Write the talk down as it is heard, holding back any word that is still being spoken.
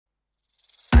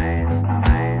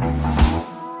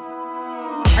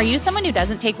Are you someone who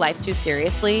doesn't take life too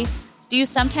seriously? Do you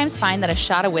sometimes find that a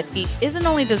shot of whiskey isn't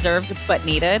only deserved, but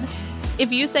needed?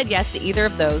 If you said yes to either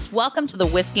of those, welcome to the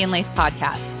Whiskey and Lace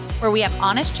podcast, where we have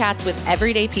honest chats with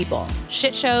everyday people,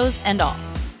 shit shows, and all.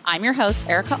 I'm your host,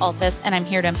 Erika, and I'm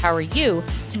here to empower you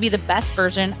to be the best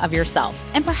version of yourself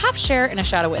and perhaps share in a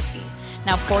shot of whiskey.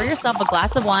 Now pour yourself a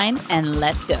glass of wine and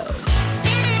let's go.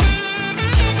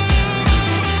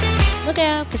 Look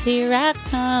out, 'cause here I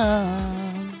come,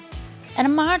 and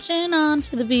I'm marching on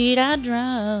to the beat I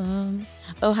drum.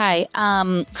 Oh, hi.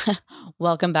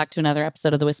 Welcome back to another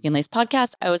episode of the Whiskey and Lace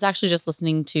podcast. I was actually just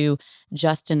listening to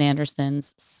Justin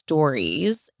Anderson's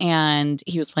Stories, and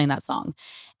he was playing that song.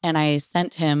 And I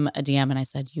sent him a DM and I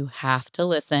said, you have to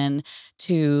listen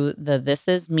to the This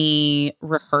Is Me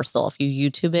rehearsal. If you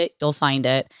YouTube it, you'll find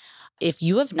it. If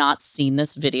you have not seen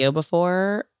this video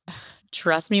before,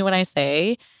 trust me when I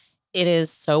say it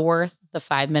is so worth the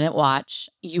 5-minute watch.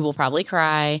 You will probably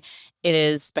cry. It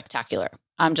is spectacular.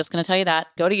 I'm just going to tell you that.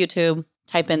 Go to YouTube,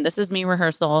 type in This Is Me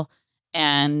rehearsal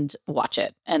and watch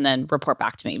it and then report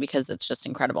back to me because it's just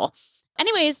incredible.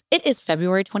 Anyways, it is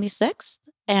February 26th.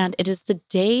 And it is the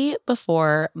day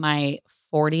before my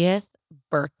 40th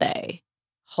birthday.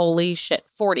 Holy shit,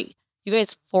 40. You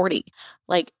guys, 40.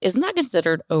 Like, isn't that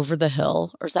considered over the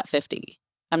hill or is that 50?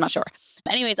 I'm not sure.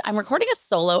 Anyways, I'm recording a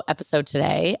solo episode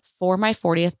today for my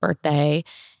 40th birthday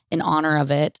in honor of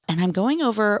it. And I'm going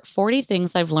over 40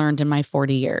 things I've learned in my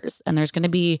 40 years. And there's going to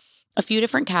be a few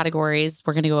different categories.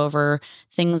 We're going to go over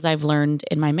things I've learned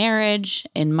in my marriage,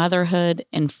 in motherhood,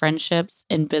 in friendships,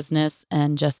 in business,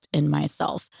 and just in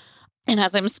myself. And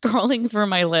as I'm scrolling through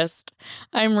my list,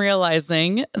 I'm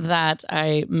realizing that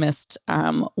I missed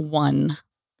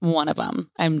one of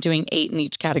them. I'm doing 8 in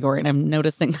each category, and I'm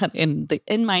noticing that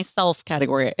in myself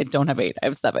category, I don't have 8, I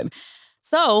have 7.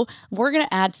 So we're going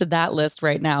to add to that list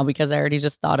right now because I already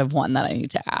just thought of one that I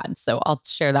need to add. So I'll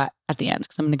share that at the end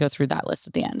because I'm going to go through that list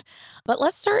at the end. But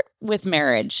let's start with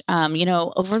marriage.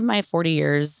 Over my 40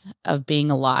 years of being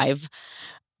alive,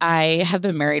 I have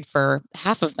been married for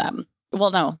half of them.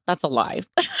 Well, no, that's a lie.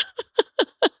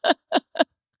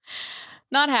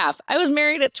 Not half. I was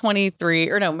married at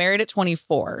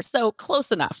 24. So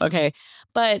close enough. Okay.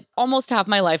 But almost half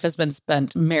my life has been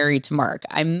spent married to Mark.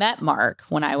 I met Mark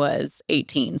when I was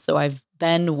 18. So I've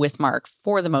been with Mark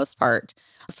for the most part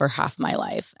for half my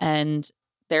life. And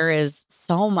there is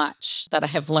so much that I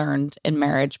have learned in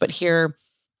marriage. But here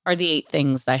are the 8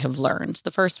 things I have learned.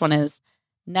 The first one is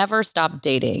never stop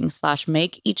dating /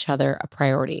 make each other a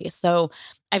priority. So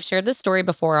I've shared this story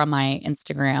before on my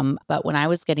Instagram, but when I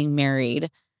was getting married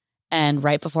and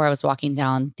right before I was walking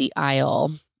down the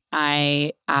aisle,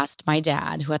 I asked my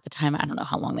dad, who at the time, I don't know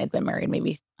how long they'd been married,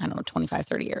 maybe, 25,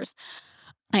 30 years.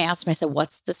 I asked him, I said,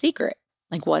 what's the secret?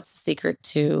 Like, what's the secret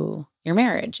to your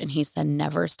marriage? And he said,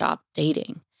 never stop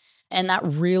dating. And that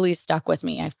really stuck with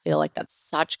me. I feel like that's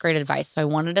such great advice. So I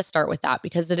wanted to start with that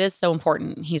because it is so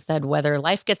important. He said, whether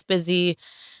life gets busy,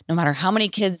 no matter how many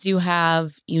kids you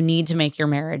have, you need to make your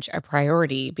marriage a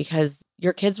priority because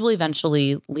your kids will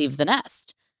eventually leave the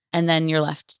nest. And then you're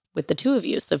left with the two of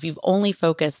you. So if you've only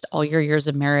focused all your years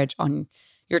of marriage on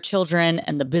your children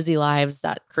and the busy lives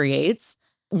that creates,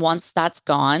 once that's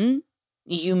gone,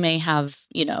 you may have,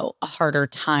 a harder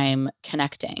time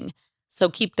connecting. So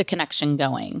keep the connection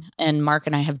going. And Mark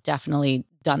and I have definitely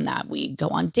done that. We go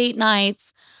on date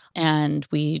nights and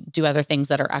we do other things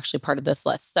that are actually part of this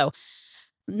list. So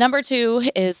number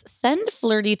 2 is send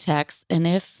flirty texts. And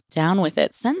if down with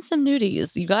it, send some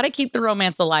nudies. You got to keep the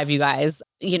romance alive, you guys.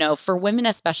 For women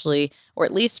especially, or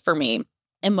at least for me,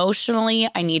 emotionally,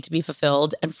 I need to be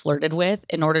fulfilled and flirted with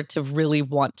in order to really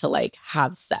want to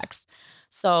have sex.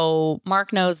 So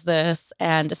Mark knows this.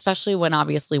 And especially when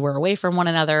obviously we're away from one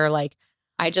another,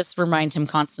 I just remind him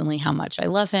constantly how much I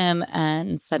love him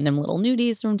and send him little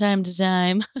nudies from time to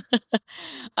time.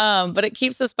 But it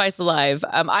keeps the spice alive.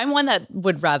 I'm one that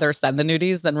would rather send the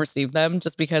nudies than receive them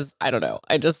just because, I don't know,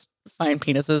 I just find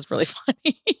penises really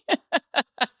funny.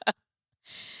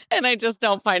 And I just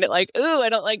don't find it I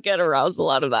don't get aroused a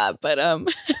lot of that. But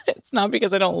it's not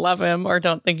because I don't love him or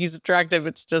don't think he's attractive.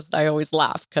 It's just I always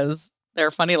laugh because they're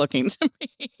funny looking to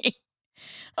me.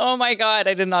 Oh my God,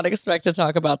 I did not expect to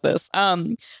talk about this.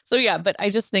 But I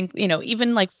just think,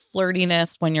 even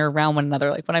flirtiness when you're around one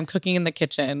another, when I'm cooking in the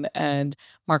kitchen and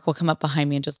Mark will come up behind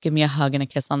me and just give me a hug and a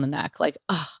kiss on the neck.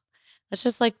 That's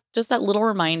just just that little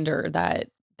reminder that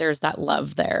there's that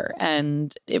love there.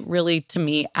 And it really, to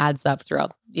me, adds up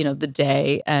throughout, the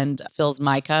day and fills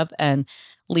my cup and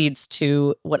leads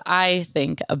to what I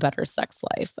think a better sex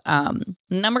life.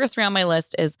 Number 3 on my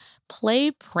list is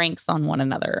play pranks on one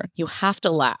another. You have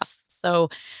to laugh. So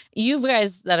you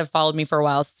guys that have followed me for a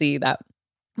while see that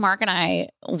Mark and I,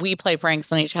 we play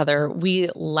pranks on each other. We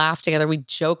laugh together. We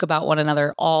joke about one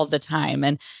another all the time.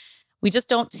 And we just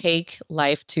don't take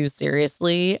life too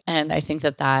seriously. And I think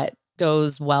that that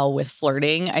goes well with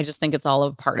flirting. I just think it's all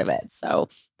a part of it. So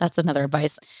that's another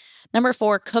advice. Number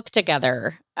 4, cook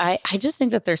together. I just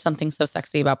think that there's something so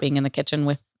sexy about being in the kitchen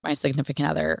with my significant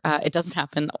other. It doesn't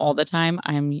happen all the time.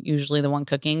 I'm usually the one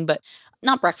cooking, but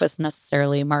not breakfast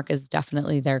necessarily. Mark is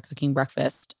definitely there cooking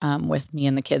breakfast with me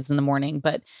and the kids in the morning.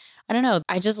 But I don't know.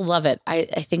 I just love it. I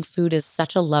think food is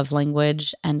such a love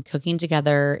language, and cooking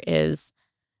together is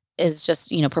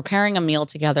just, preparing a meal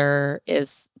together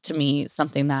is to me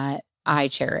something that I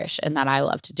cherish and that I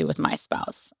love to do with my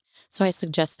spouse. So I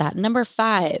suggest that. Number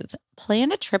 5,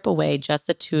 plan a trip away, just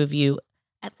the two of you,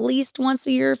 at least once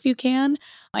a year if you can.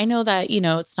 I know that,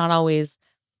 it's not always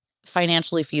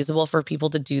financially feasible for people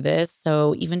to do this.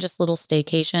 So even just little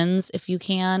staycations if you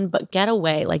can, but get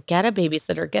away, like get a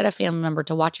babysitter, get a family member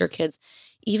to watch your kids,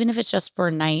 even if it's just for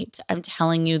a night. I'm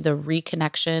telling you, the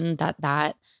reconnection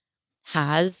that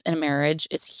has in a marriage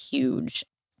is huge.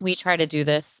 We try to do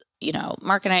this,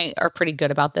 Mark and I are pretty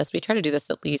good about this. We try to do this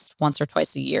at least once or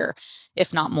twice a year,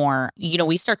 if not more.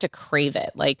 We start to crave it.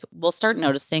 Like we'll start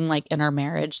noticing like in our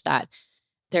marriage that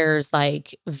there's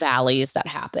like valleys that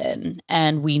happen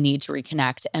and we need to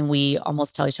reconnect. And we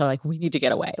almost tell each other, like, we need to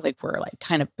get away. Like we're like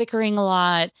kind of bickering a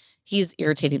lot. He's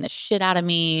irritating the shit out of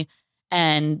me.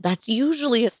 And that's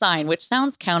usually a sign, which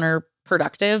sounds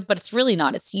counterproductive, but it's really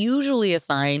not. It's usually a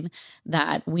sign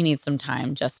that we need some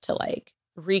time just to like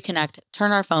reconnect,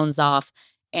 turn our phones off,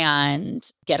 and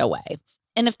get away.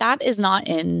 And if that is not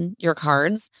in your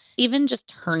cards, even just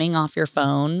turning off your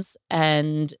phones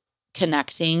and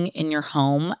connecting in your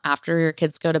home after your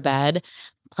kids go to bed,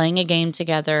 playing a game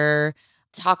together,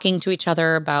 talking to each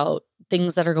other about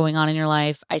things that are going on in your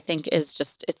life, I think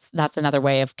that's another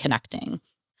way of connecting.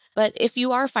 But if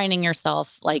you are finding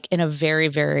yourself like in a very,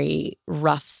 very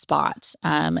rough spot,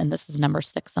 and this is number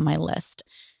 6 on my list,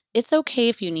 it's okay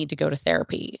if you need to go to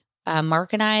therapy.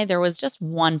 Mark and I, there was just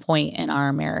one point in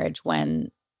our marriage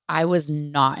when I was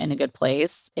not in a good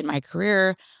place in my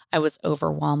career. I was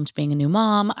overwhelmed being a new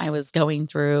mom. I was going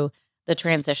through the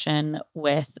transition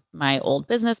with my old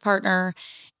business partner,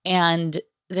 and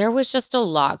there was just a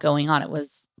lot going on. It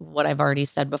was what I've already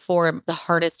said before, the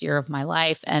hardest year of my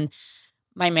life. And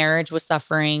my marriage was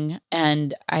suffering,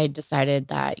 and I decided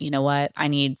that, you know what, I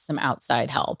need some outside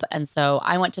help. And so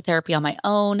I went to therapy on my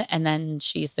own, and then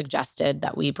she suggested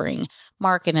that we bring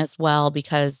Mark in as well,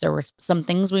 because there were some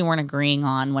things we weren't agreeing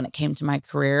on when it came to my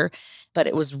career, but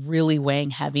it was really weighing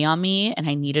heavy on me, and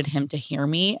I needed him to hear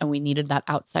me, and we needed that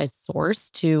outside source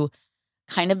to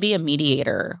kind of be a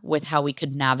mediator with how we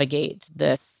could navigate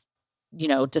this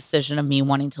decision of me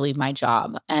wanting to leave my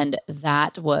job. And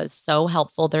that was so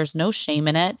helpful. There's no shame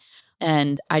in it.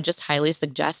 And I just highly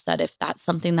suggest that if that's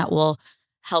something that will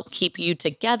help keep you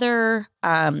together,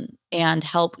 and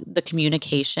help the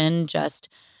communication just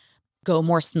go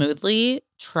more smoothly,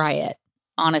 try it.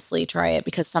 Honestly, try it,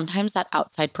 because sometimes that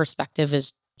outside perspective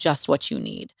is just what you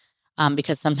need.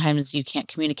 Because sometimes you can't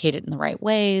communicate it in the right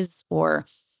ways, or,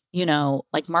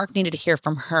 like Mark needed to hear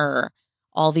from her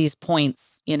all these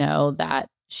points, that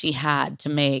she had to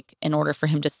make in order for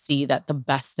him to see that the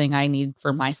best thing I need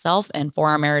for myself and for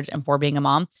our marriage and for being a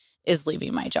mom is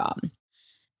leaving my job.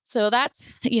 So that's,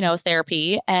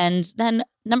 therapy. And then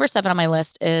number 7 on my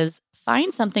list is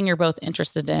find something you're both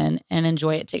interested in and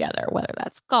enjoy it together, whether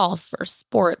that's golf or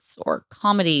sports or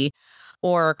comedy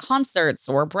or concerts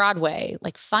or Broadway.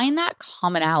 Like find that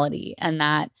commonality and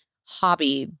that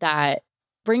hobby that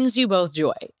brings you both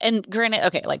joy. And granted,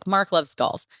 okay, like Mark loves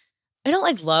golf. I don't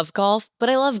like love golf, but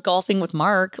I love golfing with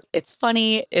Mark. It's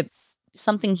funny. It's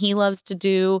something he loves to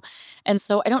do. And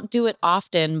so I don't do it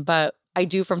often, but I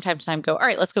do from time to time go, all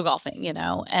right, let's go golfing,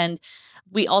 And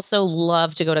we also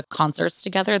love to go to concerts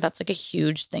together. That's like a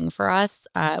huge thing for us.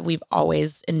 We've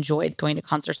always enjoyed going to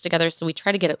concerts together. So we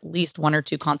try to get at least 1 or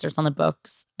 2 concerts on the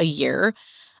books a year,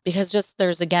 because just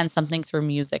there's, again, something through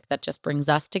music that just brings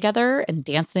us together, and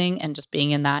dancing and just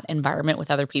being in that environment with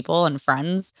other people and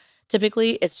friends.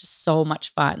 Typically, it's just so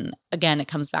much fun. Again, it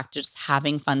comes back to just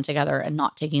having fun together and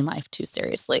not taking life too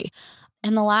seriously.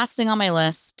 And the last thing on my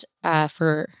list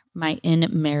for my in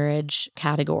marriage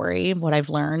category, what I've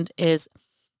learned is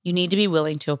you need to be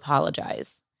willing to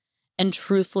apologize and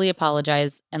truthfully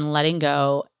apologize, and letting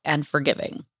go and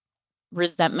forgiving.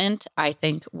 Resentment, I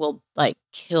think, will like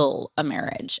kill a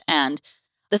marriage. And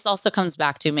this also comes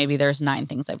back to, maybe there's 9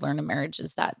 things I've learned in marriage,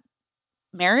 is that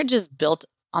marriage is built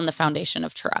on the foundation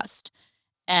of trust.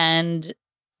 And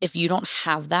if you don't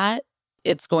have that,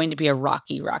 it's going to be a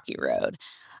rocky, rocky road.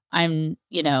 I'm,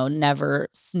 never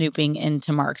snooping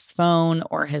into Mark's phone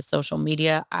or his social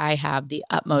media. I have the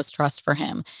utmost trust for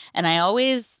him. And I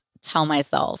always tell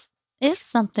myself, if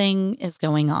something is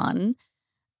going on,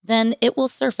 then it will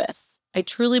surface. I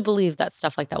truly believe that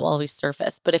stuff like that will always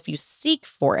surface. But if you seek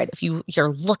for it, if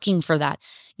you're looking for that,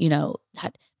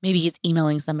 that maybe he's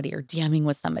emailing somebody or DMing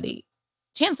with somebody,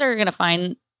 chances are you're going to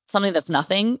find something that's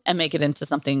nothing and make it into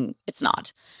something it's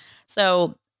not.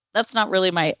 So that's not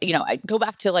really I go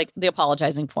back to like the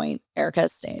apologizing point. Erika,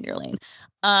 stay in your lane.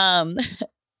 Um,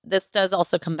 this does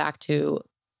also come back to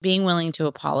being willing to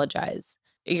apologize.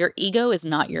 Your ego is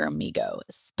not your amigo,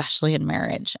 especially in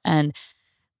marriage. And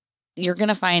you're going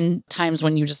to find times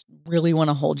when you just really want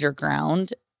to hold your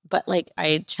ground. But like,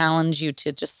 I challenge you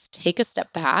to just take a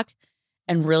step back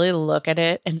and really look at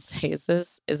it and say, is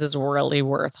this really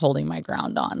worth holding my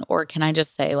ground on? Or can I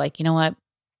just say like, you know what?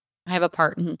 I have a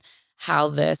part in how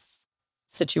this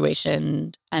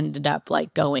situation ended up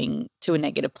like going to a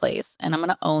negative place. And I'm going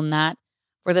to own that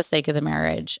for the sake of the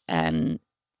marriage and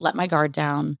let my guard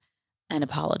down and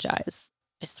apologize.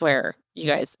 I swear, you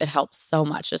guys, it helps so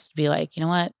much just to be like, you know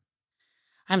what?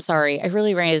 I'm sorry. I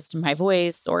really raised my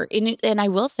voice and I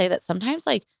will say that sometimes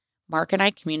like Mark and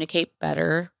I communicate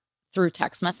better through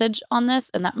text message on this.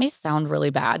 And that may sound really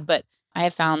bad, but I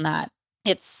have found that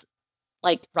it's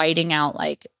like writing out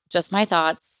like just my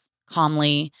thoughts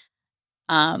calmly.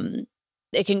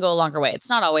 It can go a longer way. It's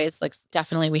not always like,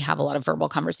 definitely we have a lot of verbal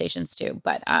conversations too,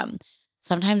 but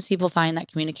sometimes people find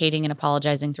that communicating and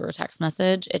apologizing through a text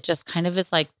message, it just kind of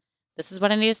is like, this is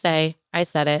what I need to say. I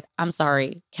said it. I'm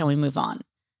sorry. Can we move on?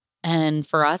 And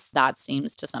for us, that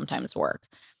seems to sometimes work.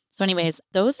 So anyways,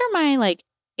 those are my like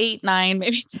 8, 9,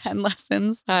 maybe 10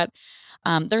 lessons that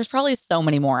there's probably so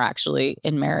many more actually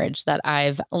in marriage that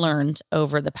I've learned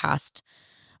over the past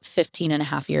 15 and a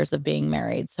half years of being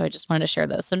married. So I just wanted to share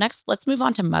those. So next, let's move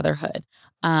on to motherhood.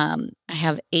 I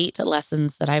have 8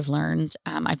 lessons that I've learned.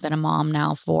 I've been a mom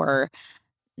now for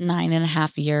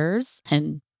 9.5 years.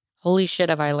 And holy shit,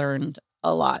 have I learned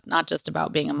a lot, not just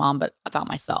about being a mom, but about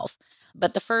myself.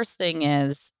 But the first thing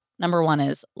is, number 1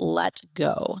 is let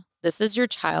go. This is your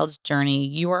child's journey.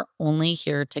 You are only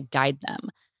here to guide them.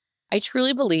 I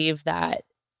truly believe that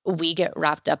we get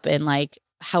wrapped up in like,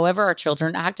 however our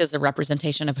children act is a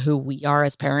representation of who we are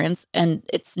as parents. And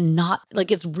it's not like,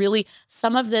 it's really,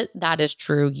 some of that is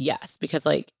true. Yes. Because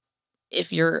like,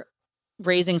 if you're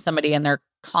raising somebody and they're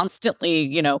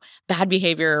constantly, bad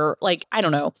behavior, like, I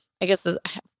don't know, I guess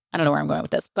I don't know where I'm going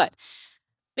with this, but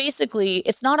basically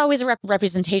it's not always a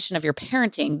representation of your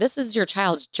parenting. This is your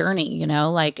child's journey,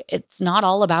 like it's not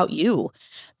all about you.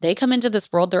 They come into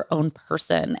this world their own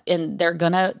person and they're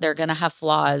gonna have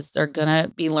flaws. They're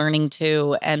gonna be learning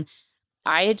too. And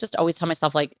I just always tell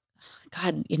myself like,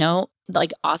 God,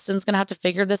 like Austin's gonna have to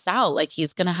figure this out. Like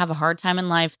he's gonna have a hard time in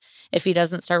life if he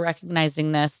doesn't start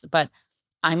recognizing this, but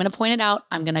I'm going to point it out.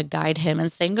 I'm going to guide him.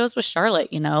 And same goes with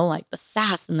Charlotte, like the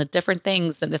sass and the different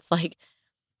things. And it's like,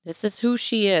 this is who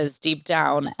she is deep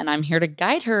down. And I'm here to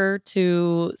guide her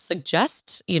to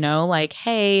suggest, like,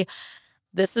 hey,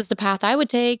 this is the path I would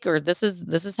take, or this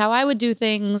is how I would do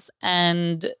things.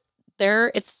 And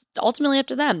it's ultimately up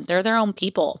to them. They're their own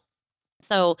people.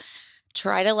 So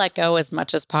try to let go as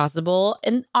much as possible.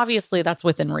 And obviously that's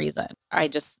within reason.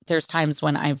 There's times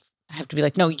when I have to be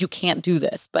like, no, you can't do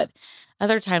this. But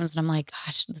other times when I'm like,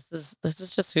 gosh, this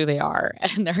is just who they are.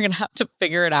 And they're going to have to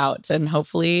figure it out. And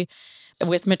hopefully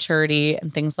with maturity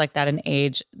and things like that in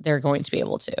age, they're going to be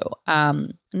able to.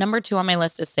 Number 2 on my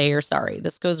list is say you're sorry.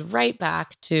 This goes right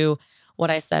back to what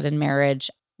I said in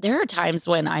marriage. There are times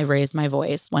when I raise my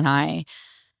voice, when I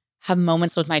have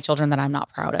moments with my children that I'm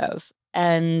not proud of.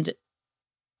 And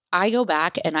I go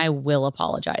back and I will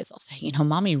apologize. I'll say,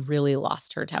 mommy really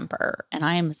lost her temper and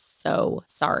I am so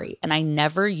sorry. And I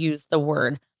never use the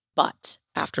word but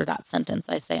after that sentence.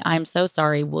 I say, I'm so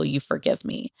sorry. Will you forgive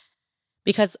me?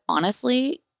 Because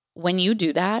honestly, when you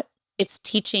do that, it's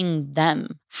teaching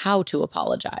them how to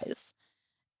apologize.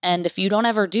 And if you don't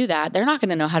ever do that, they're not going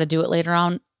to know how to do it later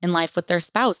on in life with their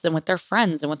spouse and with their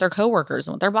friends and with their coworkers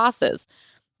and with their bosses.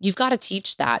 You've got to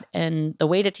teach that. And the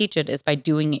way to teach it is by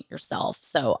doing it yourself.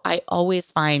 So I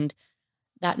always find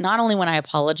that not only when I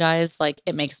apologize, like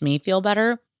it makes me feel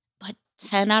better, but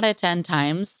 10 out of 10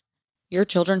 times your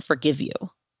children forgive you.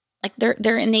 Like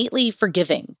they're innately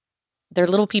forgiving. They're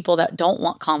little people that don't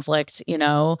want conflict,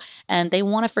 and they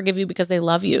want to forgive you because they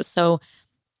love you. So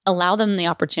allow them the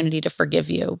opportunity to forgive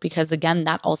you, because again,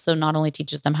 that also not only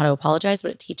teaches them how to apologize,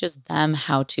 but it teaches them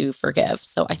how to forgive.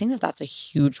 So I think that that's a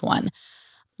huge one.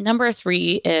 Number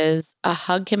 3 is a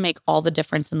hug can make all the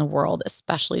difference in the world,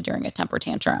 especially during a temper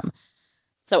tantrum.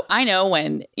 So I know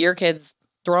when your kid's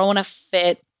throwing a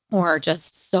fit or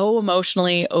just so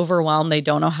emotionally overwhelmed, they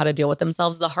don't know how to deal with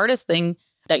themselves. The hardest thing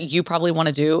that you probably want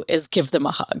to do is give them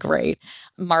a hug, right?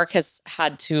 Mark has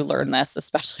had to learn this,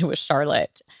 especially with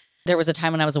Charlotte. There was a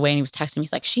time when I was away and he was texting me.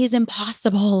 He's like, she's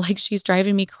impossible. Like, she's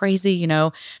driving me crazy.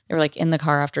 They were like in the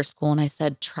car after school. And I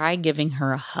said, try giving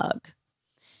her a hug.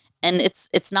 And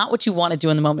it's not what you want to do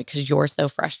in the moment because you're so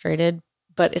frustrated.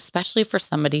 But especially for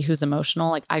somebody who's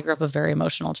emotional, like I grew up a very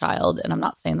emotional child. And I'm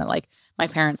not saying that like my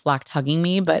parents lacked hugging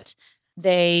me, but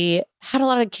they had a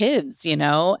lot of kids,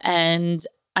 and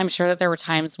I'm sure that there were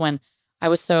times when I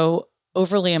was so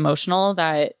overly emotional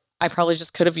that I probably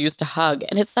just could have used a hug.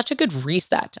 And it's such a good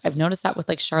reset. I've noticed that with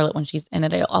like Charlotte when she's in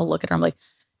it, I'll look at her. I'm like,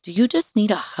 do you just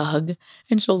need a hug?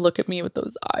 And she'll look at me with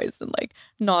those eyes and like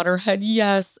nod her head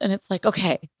yes. And it's like,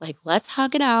 okay, like let's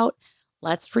hug it out.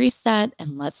 Let's reset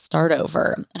and let's start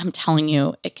over. And I'm telling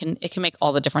you, it can make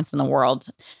all the difference in the world.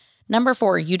 Number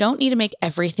 4, you don't need to make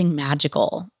everything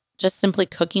magical. Just simply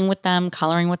cooking with them,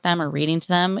 coloring with them, or reading to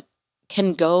them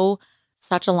can go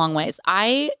such a long ways.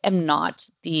 I am not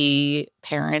the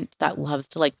parent that loves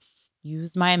to like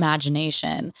use my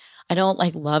imagination. I don't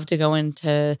like love to go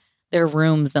into their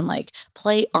rooms and like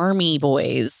play army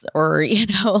boys or,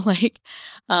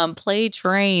 play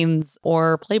trains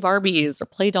or play Barbies or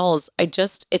play dolls.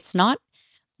 It's not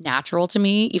natural to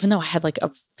me, even though I had like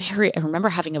I remember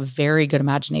having a very good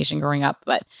imagination growing up,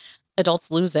 but adults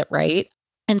lose it, right?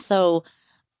 And so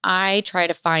I try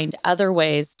to find other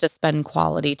ways to spend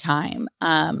quality time.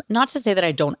 Not to say that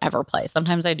I don't ever play.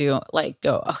 Sometimes I do like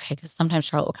go, okay, because sometimes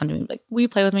Charlotte will come to me like, will you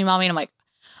play with me, mommy? And I'm like,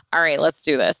 all right, let's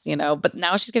do this, but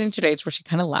now she's getting to an age where she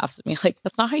kind of laughs at me like,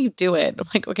 that's not how you do it. I'm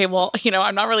like, okay, well,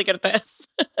 I'm not really good at this.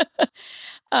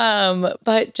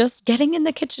 But just getting in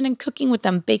the kitchen and cooking with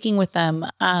them, baking with them,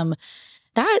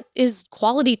 that is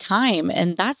quality time.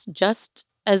 And that's just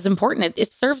as important.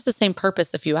 It serves the same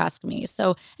purpose if you ask me.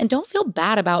 So, and don't feel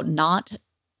bad about not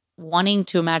wanting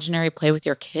to imaginary play with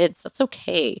your kids. That's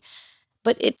okay.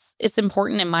 But it's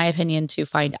important, in my opinion, to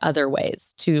find other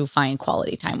ways to find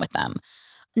quality time with them.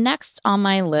 Next on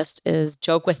my list is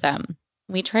joke with them.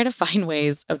 We try to find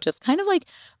ways of just kind of like,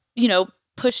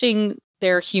 pushing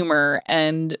their humor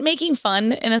and making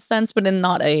fun in a sense, but in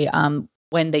not a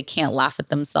when they can't laugh at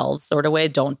themselves sort of way.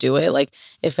 Don't do it. Like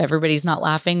if everybody's not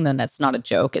laughing, then that's not a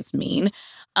joke. It's mean.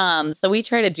 So we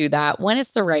try to do that when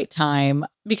it's the right time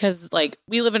because like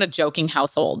we live in a joking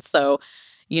household. So,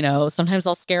 sometimes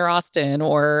I'll scare Austin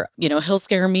or, he'll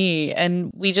scare me.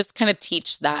 And we just kind of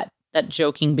teach that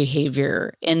joking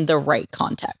behavior in the right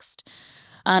context.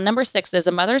 Number 6 is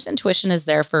a mother's intuition is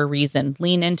there for a reason.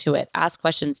 Lean into it. Ask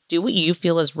questions. Do what you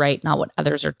feel is right, not what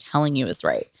others are telling you is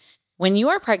right. When you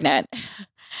are pregnant,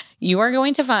 you are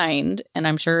going to find, and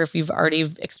I'm sure if you've already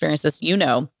experienced this,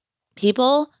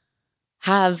 people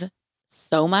have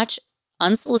so much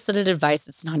unsolicited advice.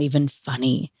 It's not even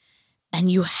funny.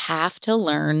 And you have to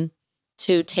learn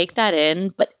to take that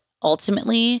in. But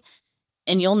ultimately,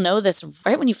 and you'll know this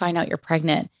right when you find out you're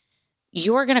pregnant,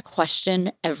 you are going to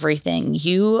question everything.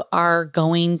 You are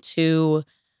going to,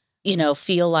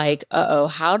 feel like, how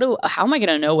am I going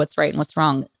to know what's right and what's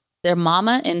wrong? Their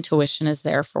mama intuition is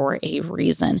there for a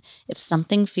reason. If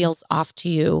something feels off to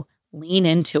you, lean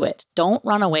into it. Don't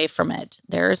run away from it.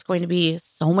 There's going to be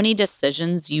so many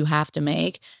decisions you have to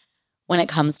make when it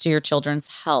comes to your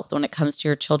children's health, when it comes to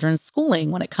your children's schooling,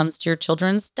 when it comes to your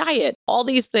children's diet, all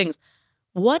these things.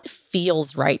 What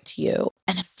feels right to you?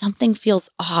 And if something feels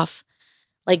off,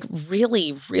 like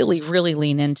really, really, really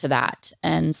lean into that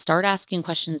and start asking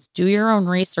questions. Do your own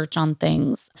research on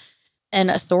things. And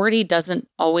authority doesn't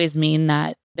always mean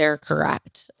that they're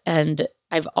correct. And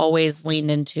I've always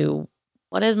leaned into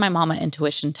what does my mama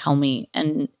intuition tell me?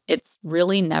 And it's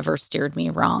really never steered me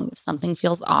wrong. If something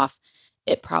feels off,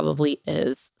 it probably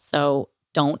is. So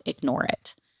don't ignore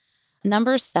it.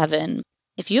 Number 7,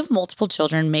 if you have multiple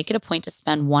children, make it a point to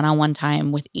spend one-on-one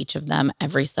time with each of them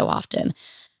every so often.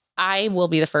 I will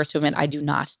be the first to admit I do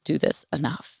not do this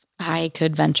enough. I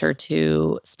could venture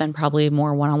to spend probably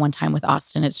more one-on-one time with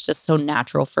Austin. It's just so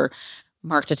natural for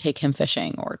Mark to take him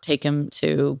fishing or take him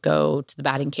to go to the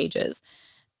batting cages.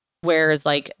 Whereas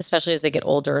like, especially as they get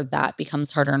older, that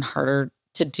becomes harder and harder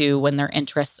to do when their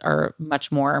interests are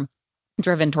much more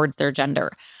driven towards their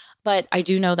gender. But I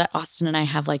do know that Austin and I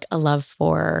have like a love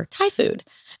for Thai food.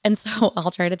 And so I'll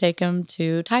try to take him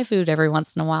to Thai food every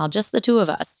once in a while, just the two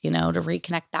of us, to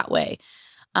reconnect that way.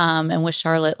 And with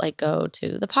Charlotte, like go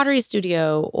to the pottery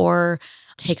studio or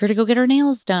take her to go get her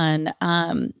nails done.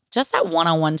 Just that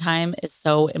one-on-one time is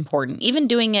so important. Even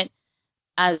doing it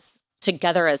as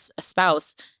together as a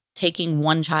spouse, taking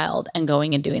one child and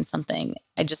going and doing something.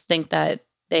 I just think that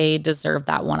They deserve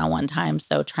that one-on-one time.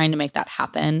 So trying to make that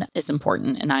happen is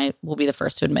important. And I will be the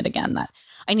first to admit again that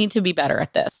I need to be better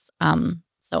at this.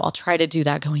 So I'll try to do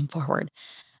that going forward.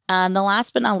 And the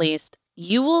last but not least,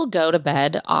 you will go to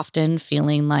bed often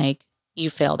feeling like you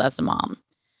failed as a mom.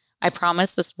 I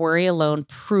promise this worry alone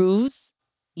proves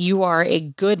you are a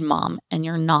good mom and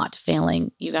you're not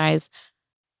failing. You guys,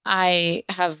 I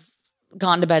have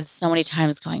gone to bed so many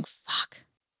times going, fuck,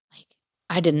 like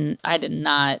I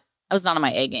was not on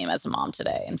my A game as a mom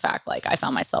today. In fact, like I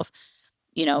found myself,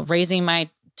 raising my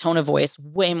tone of voice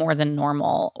way more than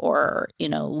normal, or,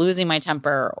 losing my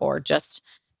temper, or just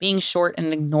being short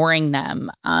and ignoring them.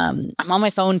 I'm on my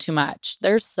phone too much.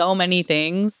 There's so many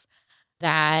things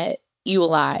that you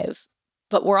alive,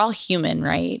 but we're all human,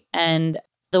 right? And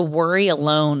the worry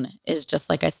alone is just,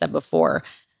 like I said before,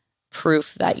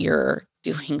 proof that you're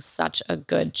doing such a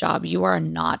good job. You are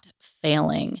not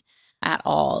failing at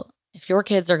all. If your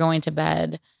kids are going to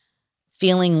bed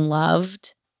feeling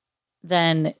loved,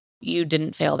 then you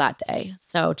didn't fail that day.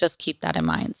 So just keep that in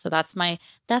mind. So that's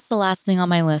the last thing on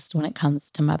my list when it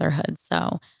comes to motherhood.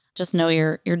 So just know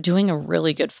you're doing a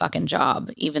really good fucking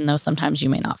job, even though sometimes you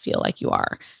may not feel like you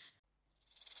are.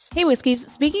 Hey Whiskeys,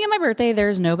 speaking of my birthday,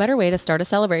 there's no better way to start a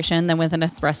celebration than with an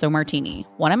espresso martini.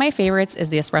 One of my favorites is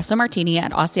the espresso martini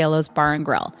at Osceolo's Bar and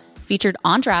Grill. Featured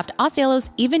on draft, Osceolo's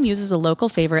even uses a local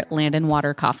favorite, Land and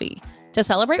Water coffee. To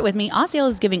celebrate with me, Osceola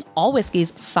is giving all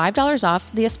whiskeys $5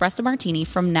 off the espresso martini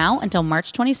from now until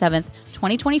March 27th,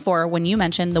 2024, when you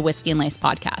mention the Whiskey and Lace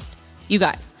podcast. You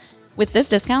guys, with this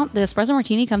discount, the espresso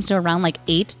martini comes to around like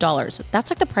 $8.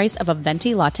 That's like the price of a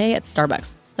venti latte at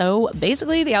Starbucks. So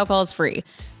basically, the alcohol is free.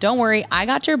 Don't worry, I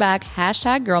got your back.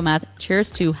 #girl math.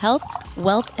 Cheers to health,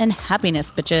 wealth, and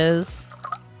happiness, bitches.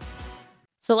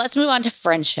 So let's move on to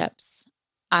friendships.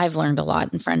 I've learned a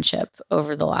lot in friendship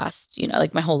over the last,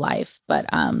 like my whole life, but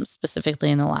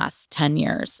specifically in the last 10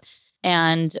 years.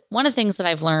 And one of the things that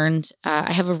I've learned,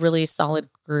 I have a really solid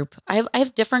group. I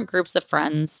have different groups of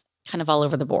friends kind of all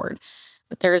over the board.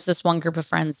 But there's this one group of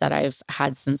friends that I've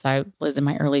had since I was in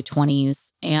my early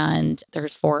 20s. And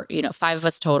there's 5 of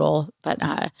us total, but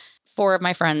 4 of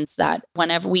my friends that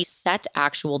whenever we set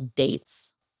actual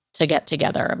dates to get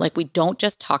together, like we don't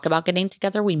just talk about getting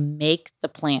together, we make the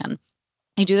plan.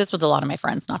 I do this with a lot of my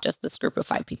friends, not just this group of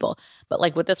 5 people, but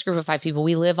like with this group of 5 people,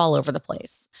 we live all over the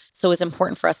place. So it's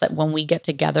important for us that when we get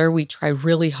together, we try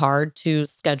really hard to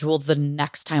schedule the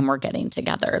next time we're getting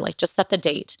together. Like just set the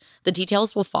date. The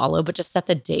details will follow, but just set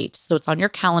the date. So it's on your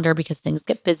calendar because things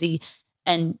get busy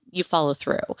and you follow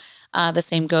through. The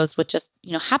same goes with just,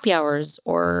 happy hours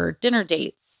or dinner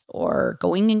dates or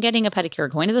going and getting a pedicure,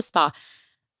 going to the spa.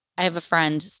 I have a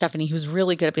friend, Stephanie, who's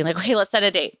really good at being like, okay, let's set a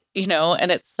date,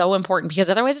 and it's so important because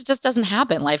otherwise it just doesn't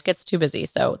happen. Life gets too busy.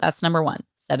 So that's number 1,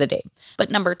 set a date. But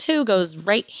number 2 goes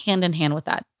right hand in hand with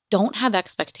that. Don't have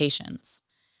expectations.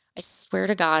 I swear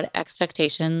to God,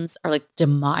 expectations are like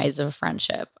demise of a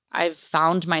friendship. I've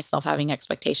found myself having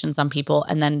expectations on people,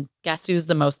 and then guess who's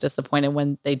the most disappointed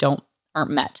when they aren't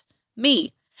met?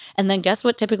 Me. And then guess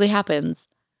what typically happens?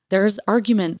 There's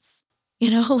arguments,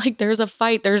 like there's a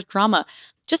fight, there's drama.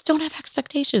 Just don't have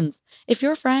expectations. If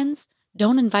your friends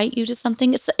don't invite you to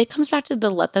something, it comes back to the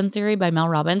let them theory by Mel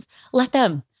Robbins. Let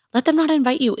them not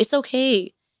invite you. It's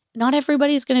okay. Not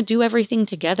everybody's going to do everything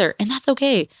together, and that's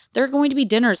okay. There are going to be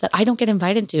dinners that I don't get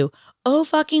invited to. Oh,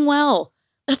 fucking well.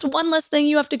 That's one less thing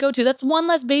you have to go to. That's one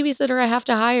less babysitter I have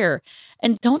to hire.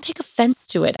 And don't take offense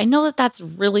to it. I know that that's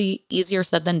really easier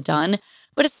said than done,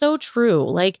 but it's so true.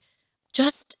 Like,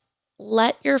 just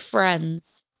let your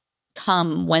friends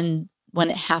come when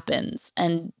it happens,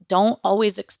 and don't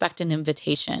always expect an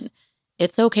invitation.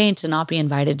 It's okay to not be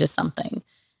invited to something.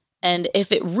 And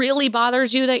if it really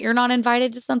bothers you that you're not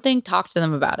invited to something, talk to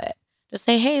them about it. Just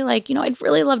say, hey, I'd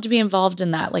really love to be involved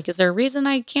in that. Like, is there a reason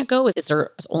I can't go? Is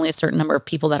there only a certain number of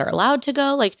people that are allowed to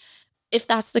go? Like, if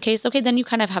that's the case, okay, then you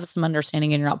kind of have some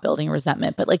understanding and you're not building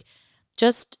resentment. But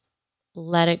just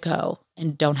let it go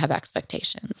and don't have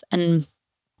expectations. And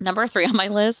number 3 on my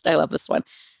list, I love this one.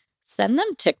 Send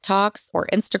them TikToks or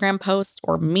Instagram posts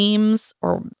or memes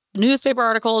or newspaper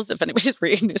articles, if anybody's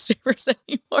reading newspapers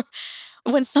anymore.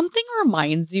 When something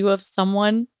reminds you of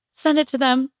someone, send it to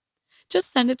them.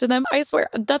 Just send it to them. I swear,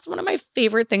 that's one of my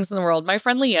favorite things in the world. My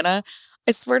friend Leanna,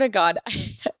 I swear to God,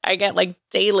 I get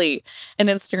daily an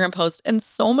Instagram post, and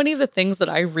so many of the things that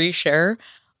I reshare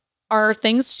are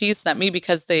things she sent me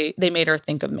because they made her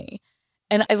think of me.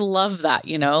 And I love that,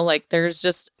 there's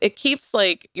just, it keeps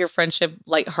your friendship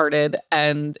lighthearted,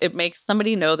 and it makes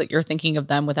somebody know that you're thinking of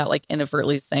them without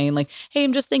inadvertently saying hey,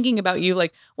 I'm just thinking about you.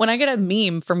 When I get a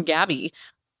meme from Gabby,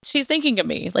 she's thinking of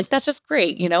me. Like, that's just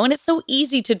great, and it's so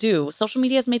easy to do. Social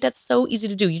media has made that so easy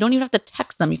to do. You don't even have to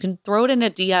text them. You can throw it in a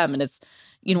DM and it's,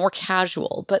 more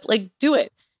casual, but like, do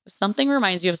it. If something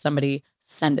reminds you of somebody,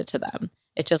 send it to them.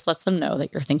 It just lets them know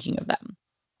that you're thinking of them.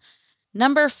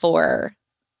 Number 4,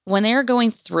 when they are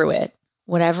going through it,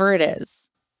 whatever it is,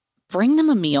 bring them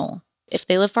a meal. If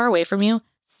they live far away from you,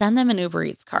 send them an Uber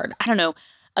Eats card. I don't know.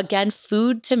 Again,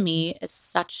 food to me is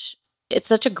such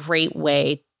a great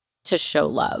way to show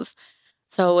love.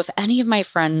 So if any of my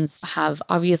friends have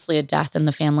obviously a death in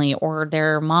the family, or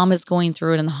their mom is going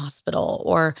through it in the hospital,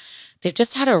 or they've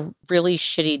just had a really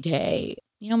shitty day,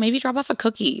 maybe drop off a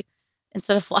cookie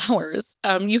instead of flowers.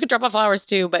 You could drop off flowers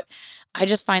too, but I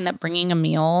just find that bringing a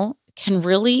meal can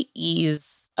really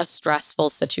ease a stressful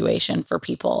situation for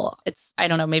people. I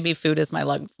don't know, maybe food is my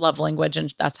love language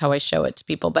and that's how I show it to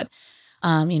people. But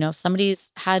if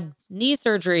somebody's had knee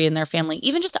surgery in their family,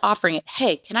 even just offering it,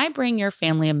 hey, can I bring your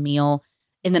family a meal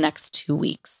in the next 2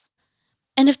 weeks?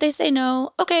 And if they say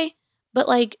no, okay. But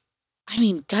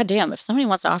goddamn, if somebody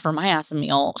wants to offer my ass a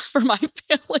meal for my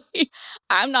family,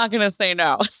 I'm not going to say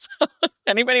no. So if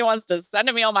anybody wants to send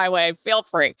a meal my way, feel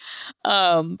free.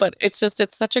 But it's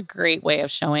such a great way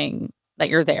of showing that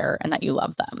you're there and that you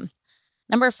love them.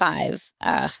 Number 5,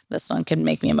 this one can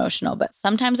make me emotional, but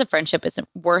sometimes a friendship isn't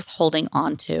worth holding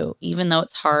on to, even though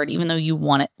it's hard, even though you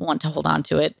want to hold on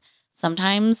to it.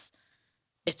 Sometimes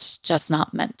it's just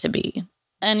not meant to be.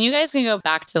 And you guys can go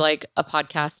back to like a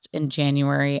podcast in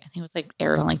January. I think it was like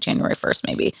aired on like January 1st,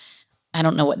 maybe. I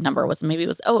don't know what number it was. Maybe it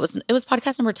was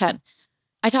podcast number 10.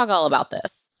 I talk all about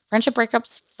this. Friendship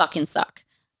breakups fucking suck.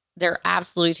 They're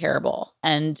absolutely terrible.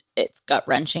 And it's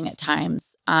gut-wrenching at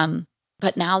times.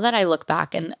 But now that I look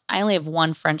back, and I only have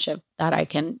one friendship that I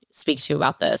can speak to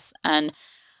about this.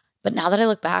 But now that I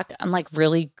look back, I'm like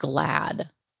really glad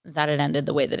that it ended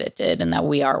the way that it did and that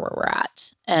we are where we're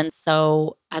at. And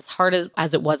so as hard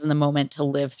as it was in the moment to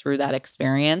live through that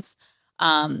experience,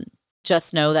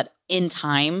 just know that in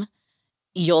time,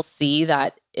 you'll see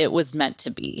that it was meant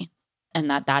to be and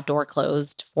that door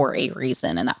closed for a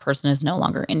reason. And that person is no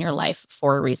longer in your life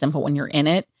for a reason. But when you're in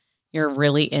it, you're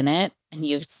really in it. And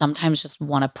you sometimes just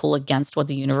want to pull against what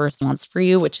the universe wants for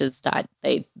you, which is that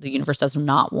the universe does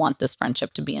not want this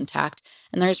friendship to be intact.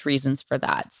 And there's reasons for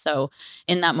that. So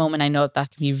in that moment, I know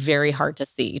that can be very hard to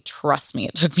see. Trust me,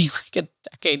 it took me like a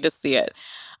decade to see it.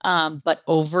 But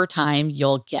over time,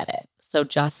 you'll get it. So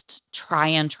just try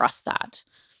and trust that.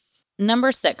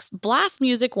 Number 6, blast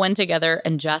music when together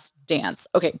and just dance.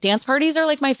 Okay, dance parties are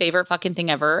like my favorite fucking thing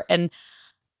ever. And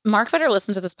Mark better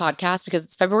listen to this podcast because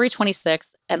it's February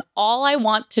 26th and all I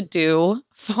want to do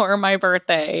for my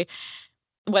birthday,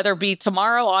 whether it be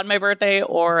tomorrow on my birthday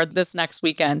or this next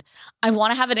weekend, I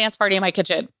want to have a dance party in my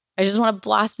kitchen. I just want to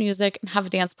blast music and have a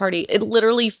dance party. It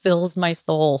literally fills my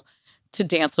soul to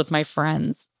dance with my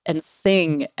friends and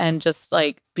sing and just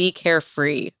like be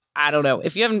carefree. I don't know.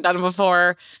 If you haven't done it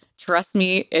before, trust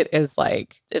me, it's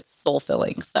soul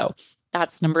filling. So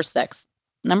that's number 6.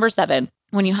 Number 7.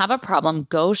 When you have a problem,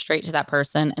 go straight to that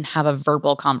person and have a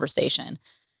verbal conversation.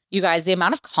 You guys, the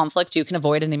amount of conflict you can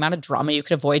avoid and the amount of drama you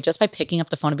can avoid just by picking up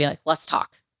the phone and being like, let's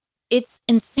talk. It's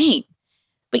insane.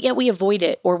 But yet we avoid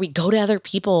it or we go to other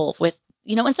people with,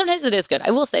 and sometimes it is good.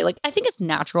 I will say, I think it's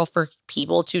natural for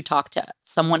people to talk to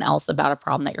someone else about a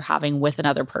problem that you're having with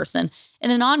another person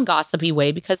in a non-gossipy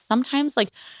way, because sometimes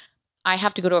I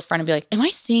have to go to a friend and be like, am I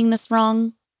seeing this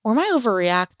wrong? Or am I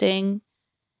overreacting?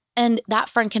 And that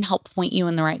friend can help point you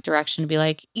in the right direction to be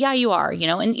like, yeah, you are,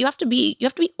 and you have to be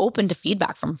open to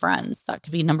feedback from friends. That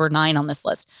could be number 9 on this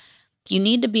list. You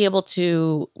need to be able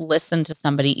to listen to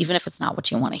somebody, even if it's not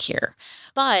what you want to hear.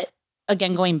 But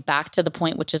again, going back to the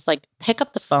point, which is pick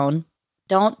up the phone.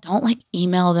 Don't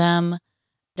email them.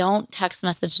 Don't text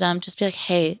message them. Just be like,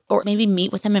 hey, or maybe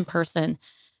meet with them in person.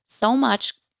 So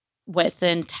much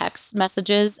within text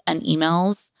messages and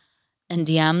emails and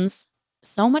DMs,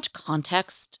 so much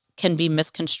context can be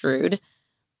misconstrued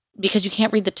because you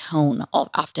can't read the tone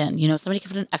often. Somebody can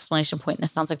put an exclamation point and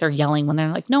it sounds like they're yelling when they're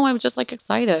like, no, I was just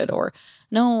excited, or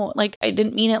no, I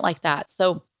didn't mean it like that.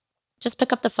 So just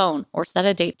pick up the phone or set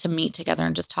a date to meet together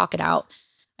and just talk it out.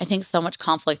 I think so much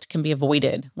conflict can be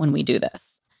avoided when we do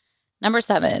this. Number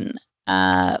 7,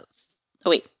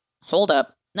 hold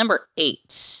up. Number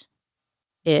 8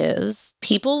 is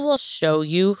people will show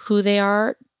you who they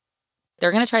are.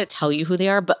 They're going to try to tell you who they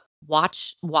are, but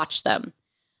watch them.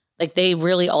 They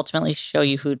really ultimately show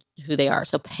you who they are.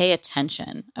 So pay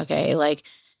attention. Okay.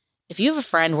 If you have a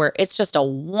friend where it's just a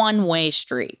one-way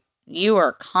street, you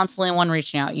are constantly one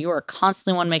reaching out. You are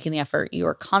constantly one making the effort. You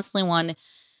are constantly one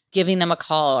giving them a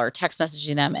call or text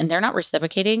messaging them, and they're not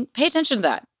reciprocating. Pay attention to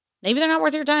that. Maybe they're not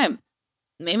worth your time.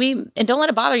 Maybe, and don't let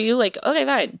it bother you. Like, okay,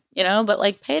 fine, but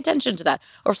like pay attention to that.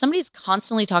 Or if somebody's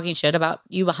constantly talking shit about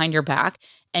you behind your back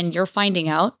and you're finding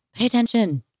out, pay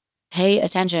attention. Pay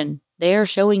attention. They are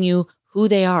showing you who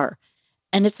they are.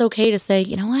 And it's okay to say,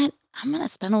 you know what? I'm going to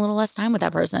spend a little less time with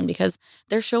that person because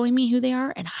they're showing me who they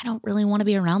are. And I don't really want to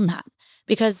be around that,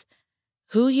 because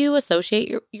who you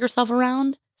associate yourself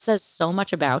around says so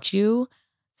much about you.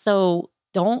 So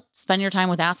don't spend your time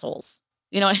with assholes.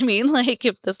 You know what I mean? Like,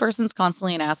 if this person's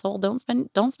constantly an asshole, don't spend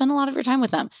a lot of your time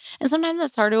with them. And sometimes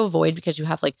that's hard to avoid because you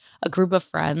have like a group of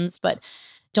friends, but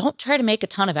don't try to make a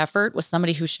ton of effort with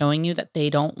somebody who's showing you that they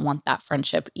don't want that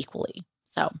friendship equally.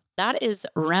 So that is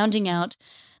rounding out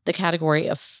the category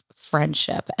of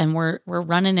friendship. And we're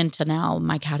running into now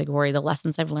my category, the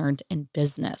lessons I've learned in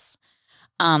business.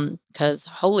 Because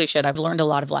holy shit, I've learned a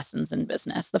lot of lessons in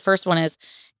business. The first one is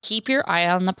keep your eye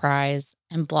on the prize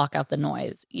and block out the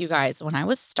noise. You guys, when I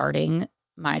was starting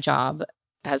my job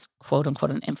as quote unquote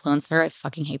an influencer, I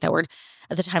fucking hate that word.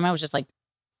 At the time, I was just like,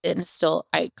 and still,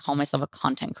 I call myself a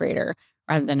content creator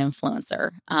rather than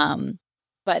influencer.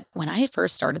 But when I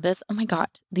first started this, oh my God,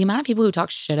 the amount of people who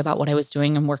talked shit about what I was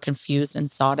doing and were confused and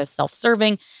saw it as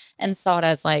self-serving and saw it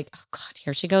as like, oh God,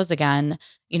 here she goes again.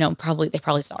 They probably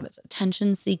saw it as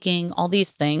attention seeking, all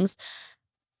these things.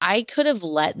 I could have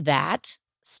let that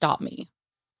stop me.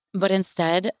 But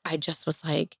instead, I just was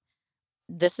like,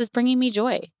 this is bringing me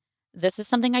joy. This is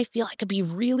something I feel I could be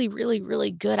really, really, really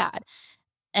good at.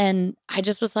 And I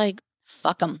just was like,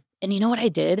 fuck them. And you know what I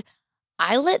did?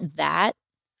 I let that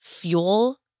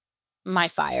fuel my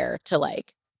fire to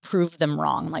like prove them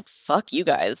wrong. I'm like, fuck you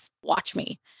guys, watch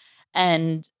me.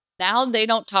 And now they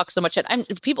don't talk so much shit.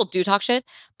 People do talk shit,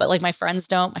 but like my friends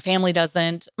don't, my family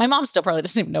doesn't. My mom still probably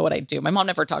doesn't even know what I do. My mom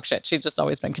never talks shit. She's just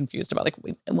always been confused about like,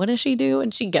 what does she do?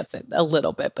 And she gets it a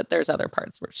little bit, but there's other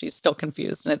parts where she's still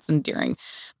confused and it's endearing.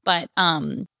 But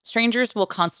strangers will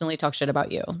constantly talk shit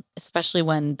about you, especially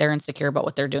when they're insecure about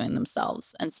what they're doing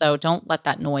themselves. And so don't let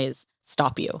that noise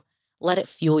stop you. Let it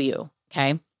fuel you.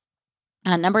 Okay.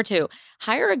 Number 2,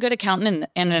 hire a good accountant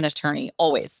and an attorney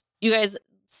always. You guys,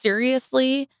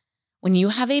 seriously, when you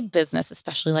have a business,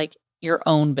 especially like your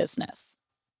own business,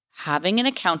 having an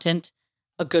accountant,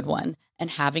 a good one,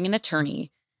 and having an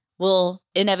attorney will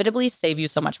inevitably save you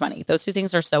so much money. Those two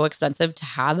things are so expensive to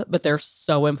have, but they're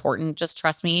so important. Just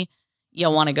trust me,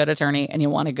 you'll want a good attorney and you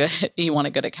want a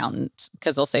good accountant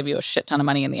because they'll save you a shit ton of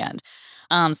money in the end.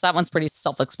 So that one's pretty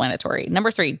self-explanatory.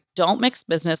 Number 3, don't mix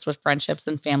business with friendships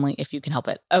and family if you can help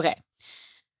it. Okay.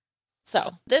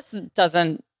 So this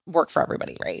doesn't work for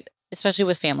everybody, right? Especially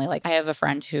with family. Like I have a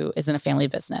friend who is in a family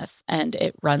business and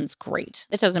it runs great.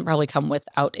 It doesn't probably come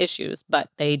without issues, but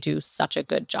they do such a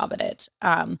good job at it.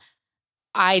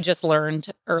 I just learned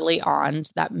early on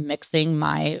that mixing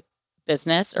my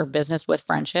business or business with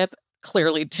friendship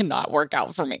clearly did not work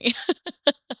out for me.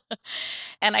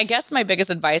 And I guess my biggest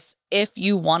advice, if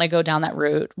you want to go down that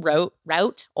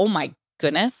route, oh my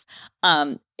goodness.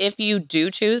 If you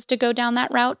do choose to go down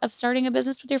that route of starting a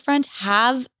business with your friend,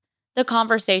 have the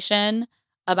conversation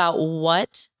about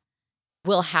what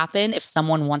will happen if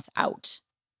someone wants out.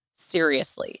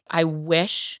 Seriously. I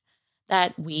wish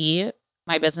that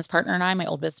my business partner and I, my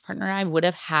old business partner and I, would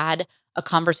have had a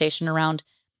conversation around,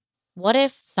 what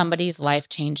if somebody's life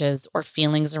changes or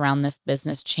feelings around this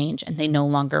business change and they no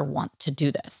longer want to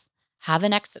do this? Have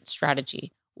an exit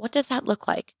strategy. What does that look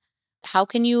like? How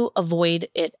can you avoid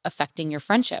it affecting your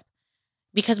friendship?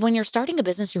 Because when you're starting a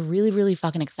business, you're really, really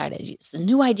fucking excited. It's a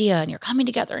new idea and you're coming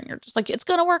together and you're just like, it's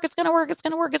going to work. It's going to work. It's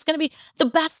going to work. It's going to be the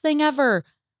best thing ever.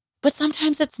 But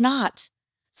sometimes it's not.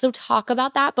 So talk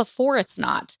about that before it's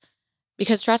not.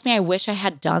 Because trust me, I wish I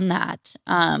had done that.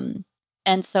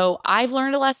 And so I've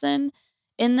learned a lesson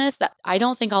in this that I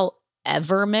don't think I'll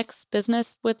ever mix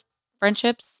business with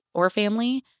friendships or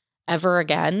family ever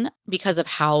again because of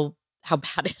how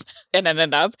bad it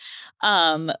ended up.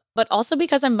 But also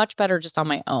because I'm much better just on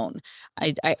my own.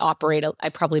 I operate, I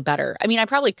probably better. I mean, I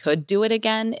probably could do it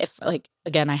again if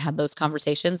again, I had those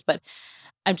conversations, but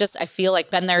I feel like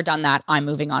been there, done that. I'm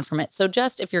moving on from it. So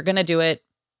just if you're going to do it,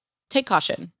 take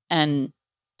caution and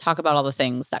talk about all the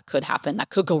things that could happen, that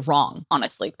could go wrong,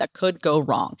 honestly, that could go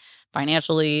wrong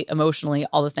financially, emotionally,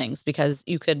 all the things, because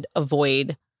you could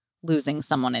avoid losing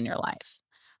someone in your life.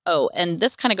 Oh, and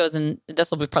this kind of goes in, this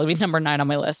will probably be number 9 on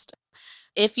my list.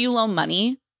 If you loan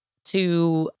money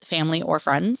to family or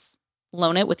friends,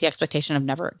 loan it with the expectation of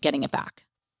never getting it back.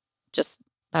 Just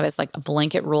that is like a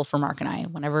blanket rule for Mark and I.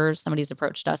 Whenever somebody's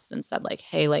approached us and said like,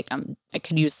 hey, like I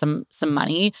could use some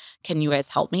money. Can you guys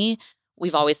help me?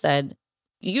 We've always said,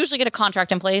 you usually get a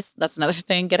contract in place. That's another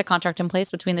thing. Get a contract in place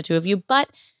between the two of you. But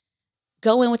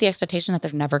go in with the expectation that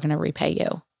they're never going to repay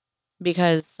you,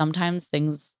 because sometimes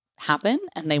things happen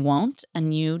and they won't.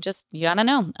 And you got to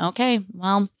know, okay,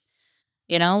 well,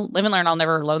 live and learn. I'll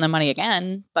never loan them money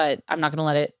again, but I'm not going to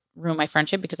let it ruin my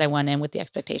friendship because I went in with the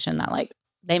expectation that like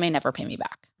they may never pay me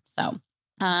back. So,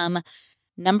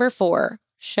 number 4,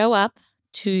 show up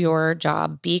to your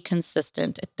job, be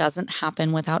consistent. It doesn't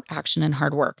happen without action and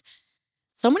hard work.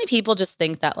 So many people just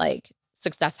think that like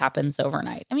success happens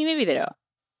overnight. I mean, maybe they don't.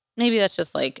 Maybe that's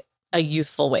just like a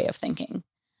youthful way of thinking.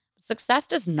 Success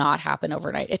does not happen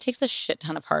overnight. It takes a shit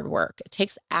ton of hard work. It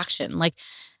takes action. Like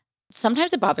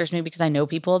sometimes it bothers me because I know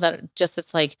people that just,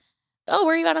 it's like, oh,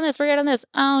 where are you at on this? Where are you at on this?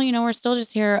 Oh, we're still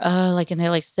just here. And they're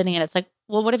like sitting and it's like,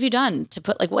 well, what have you done to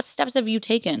put, like, what steps have you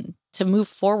taken to move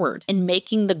forward in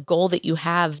making the goal that you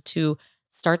have to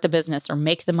start the business or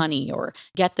make the money or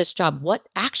get this job? What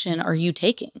action are you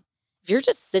taking? If you're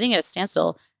just sitting at a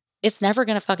standstill, it's never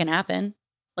going to fucking happen.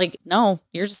 Like, no,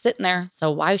 you're just sitting there.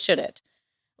 So why should it?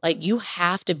 Like, you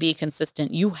have to be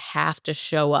consistent. You have to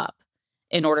show up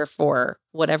in order for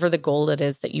whatever the goal it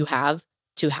is that you have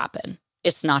to happen.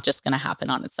 It's not just going to happen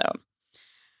on its own.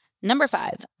 Number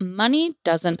 5, money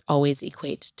doesn't always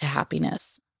equate to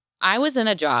happiness. I was in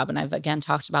a job, and I've again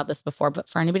talked about this before, but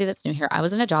for anybody that's new here, I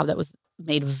was in a job that was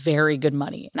made very good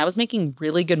money. And I was making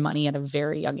really good money at a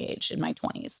very young age in my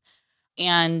 20s.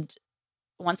 And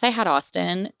once I had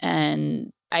Austin,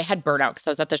 and I had burnout because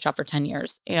I was at this job for 10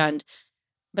 years.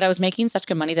 But I was making such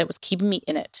good money that it was keeping me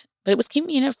in it. But it was keeping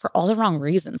me in it for all the wrong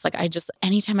reasons. Like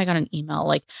anytime I got an email,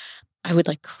 like I would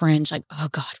like cringe, like, oh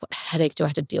God, what headache do I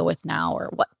have to deal with now? Or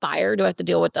what buyer do I have to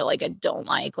deal with that like I don't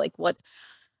like? Like what,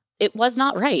 it was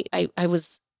not right. I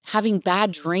was having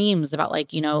bad dreams about like,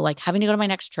 like having to go to my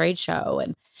next trade show.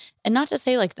 And not to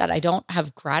say like that I don't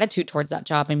have gratitude towards that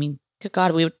job. I mean, good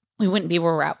God, we wouldn't be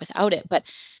where we're at without it. But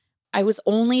I was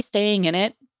only staying in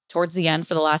it towards the end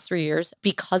for the last 3 years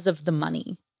because of the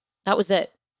money. That was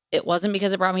it. It wasn't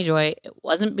because it brought me joy. It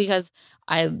wasn't because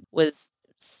I was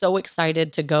so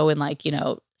excited to go and like,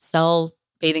 sell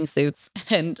bathing suits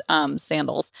and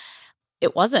sandals.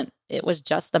 It wasn't. It was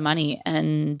just the money.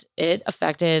 And it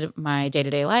affected my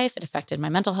day-to-day life. It affected my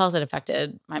mental health. It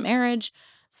affected my marriage.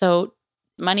 So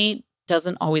money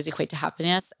doesn't always equate to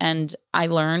happiness. And I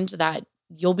learned that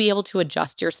you'll be able to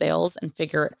adjust your sails and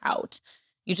figure it out.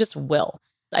 You just will.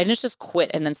 I didn't just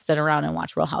quit and then sit around and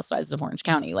watch Real Housewives of Orange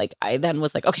County. Like I then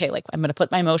was like, okay, like I'm going to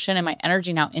put my emotion and my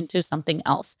energy now into something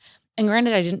else. And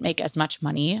granted, I didn't make as much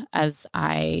money as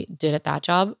I did at that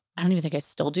job. I don't even think I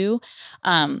still do. But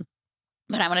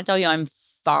I'm going to tell you, I'm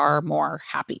far more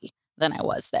happy than I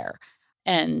was there.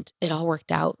 And it all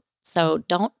worked out. So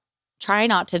try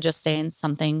not to just stay in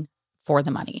something for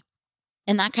the money.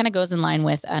 And that kind of goes in line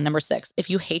with number 6. If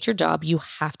you hate your job, you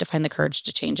have to find the courage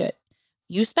to change it.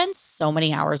 You spend so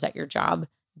many hours at your job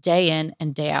day in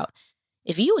and day out.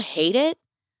 If you hate it,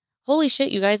 holy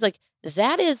shit, you guys, like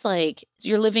that is like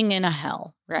you're living in a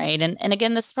hell, right? And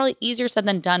again, this is probably easier said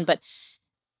than done, but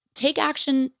take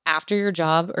action after your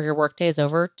job or your workday is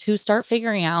over to start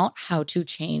figuring out how to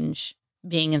change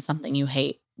being in something you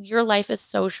hate. Your life is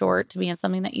so short to be in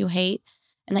something that you hate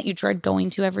and that you dread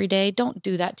going to every day. Don't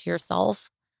do that to yourself.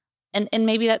 And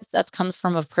maybe that comes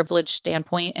from a privileged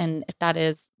standpoint. And if that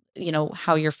is,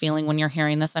 how you're feeling when you're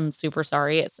hearing this, I'm super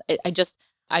sorry.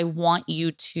 I want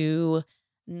you to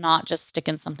not just stick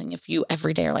in something if you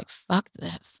every day are like, fuck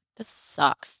this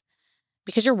sucks,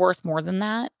 because you're worth more than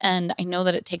that. And I know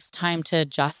that it takes time to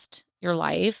adjust your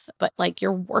life, but like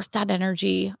you're worth that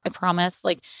energy. I promise.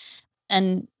 Like,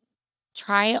 and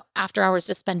try after hours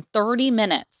to spend 30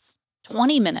 minutes,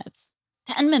 20 minutes,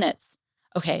 10 minutes.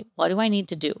 Okay, what do I need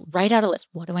to do? Write out a list.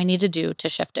 What do I need to do to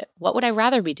shift it? What would I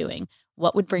rather be doing?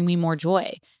 What would bring me more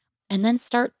joy? And then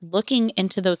start looking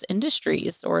into those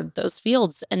industries or those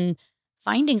fields and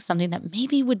finding something that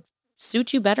maybe would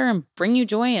suit you better and bring you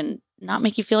joy and not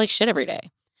make you feel like shit every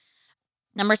day.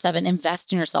 Number 7,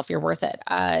 invest in yourself. You're worth it.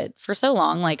 For so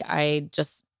long, like I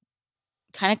just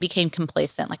kind of became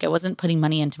complacent. Like I wasn't putting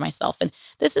money into myself. And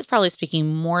this is probably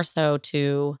speaking more so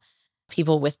to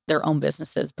people with their own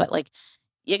businesses, but like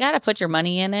you got to put your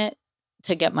money in it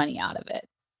to get money out of it.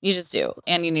 You just do.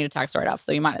 And you need a tax write-off,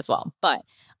 so you might as well. But,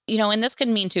 and this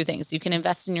can mean 2 things. You can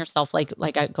invest in yourself, like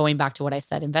going back to what I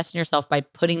said, invest in yourself by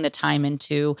putting the time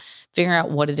into figuring out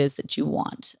what it is that you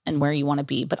want and where you want to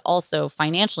be, but also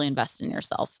financially invest in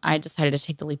yourself. I decided to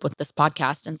take the leap with this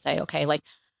podcast and say, okay, like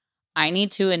I need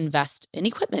to invest in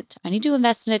equipment. I need to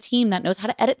invest in a team that knows how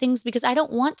to edit things because I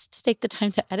don't want to take the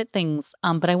time to edit things,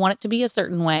 but I want it to be a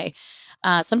certain way.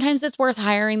 Sometimes it's worth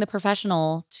hiring the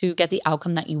professional to get the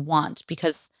outcome that you want,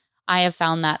 because I have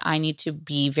found that I need to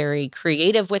be very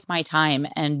creative with my time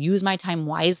and use my time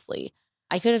wisely.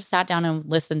 I could have sat down and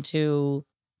listened to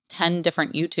 10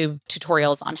 different YouTube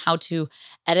tutorials on how to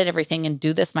edit everything and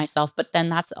do this myself, but then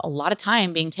that's a lot of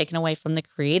time being taken away from the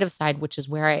creative side, which is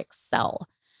where I excel.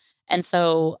 And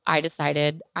so I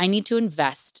decided I need to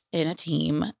invest in a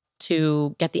team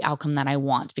to get the outcome that I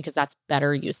want because that's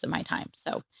better use of my time.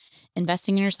 So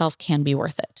investing in yourself can be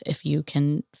worth it if you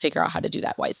can figure out how to do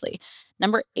that wisely.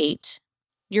 Number 8,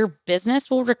 your business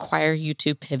will require you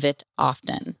to pivot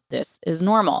often. This is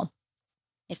normal.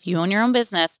 If you own your own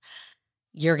business,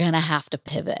 you're going to have to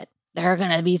pivot. There are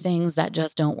going to be things that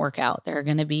just don't work out. There are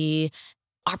going to be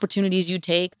opportunities you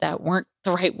take that weren't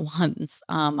the right ones.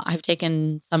 I've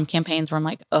taken some campaigns where I'm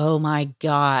like, oh my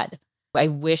God, I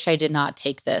wish I did not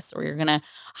take this. Or you're going to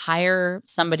hire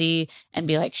somebody and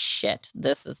be like, shit,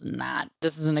 this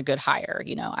isn't a good hire.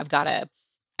 I've got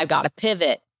to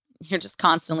pivot. You're just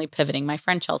constantly pivoting. My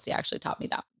friend Chelsea actually taught me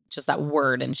just that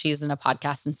word. And she's in a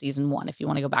podcast in season 1, if you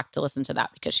want to go back to listen to that,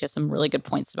 because she has some really good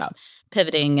points about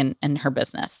pivoting and her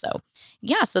business. So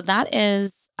yeah, so that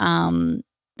is,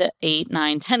 the 8,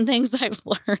 9, 10 things I've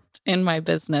learned in my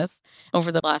business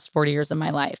over the last 40 years of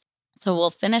my life. So we'll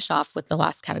finish off with the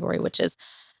last category, which is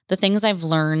the things I've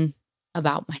learned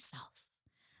about myself,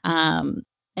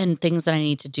 and things that I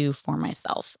need to do for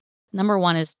myself. Number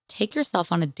 1 is take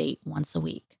yourself on a date once a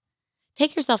week.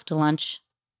 Take yourself to lunch.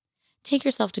 Take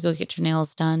yourself to go get your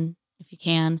nails done if you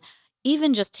can.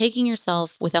 Even just taking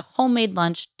yourself with a homemade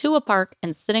lunch to a park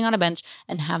and sitting on a bench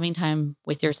and having time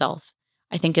with yourself,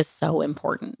 I think is so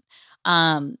important.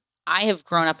 I have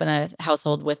grown up in a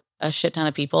household with a shit ton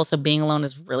of people, so being alone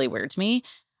is really weird to me.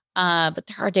 But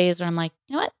there are days when I'm like,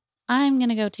 you know what? I'm going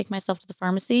to go take myself to the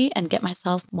pharmacy and get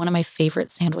myself one of my favorite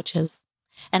sandwiches.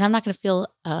 And I'm not going to feel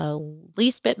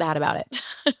least bit bad about it.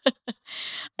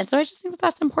 And so I just think that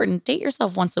that's important. Date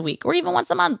yourself once a week or even once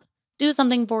a month. Do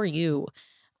something for you.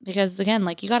 Because again,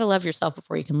 like you got to love yourself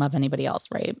before you can love anybody else,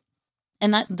 right?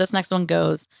 And this next one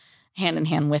goes hand in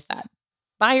hand with that.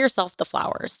 Buy yourself the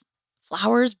flowers.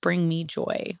 Flowers bring me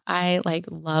joy. I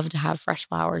love to have fresh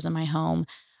flowers in my home,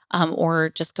 or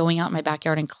just going out in my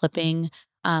backyard and clipping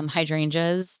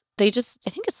hydrangeas. I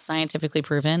think it's scientifically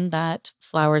proven that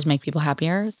flowers make people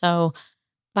happier. So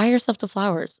buy yourself the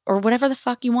flowers or whatever the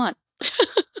fuck you want.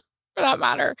 For that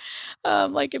matter.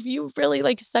 If you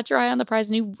really set your eye on the prize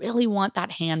and you really want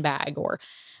that handbag or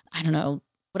I don't know,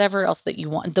 whatever else that you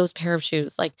want, those pair of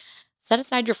shoes, set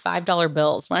aside your $5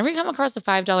 bills. Whenever you come across a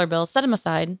 $5 bill, set them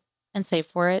aside and save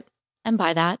for it and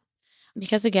buy that.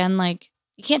 Because again,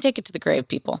 you can't take it to the grave,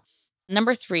 people.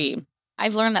 Number 3,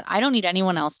 I've learned that I don't need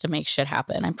anyone else to make shit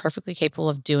happen. I'm perfectly capable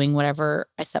of doing whatever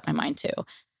I set my mind to.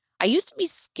 I used to be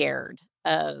scared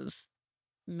of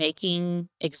making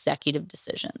executive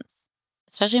decisions,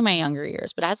 especially in my younger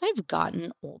years. But as I've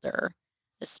gotten older,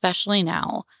 especially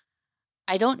now,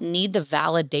 I don't need the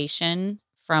validation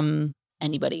from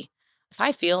anybody. If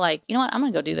I feel like, you know what, I'm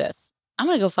going to go do this, I'm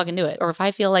going to go fucking do it. Or if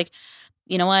I feel like,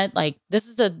 you know what, this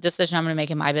is the decision I'm going to make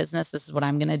in my business, this is what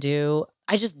I'm going to do,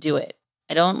 I just do it.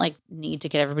 I don't need to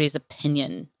get everybody's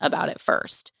opinion about it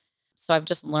first. So I've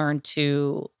just learned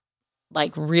to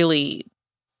really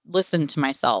listen to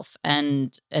myself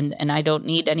and I don't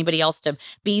need anybody else to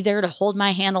be there to hold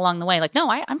my hand along the way. No,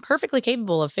 I'm perfectly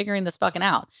capable of figuring this fucking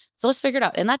out. So let's figure it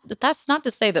out. And that's not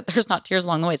to say that there's not tears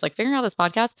along the way. It's figuring out this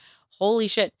podcast. Holy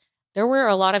shit. There were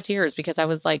a lot of tears because I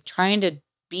was trying to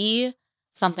be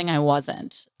something I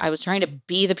wasn't. I was trying to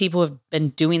be the people who have been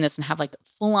doing this and have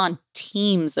full on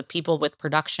teams of people with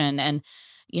production and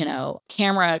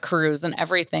camera crews and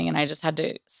everything. And I just had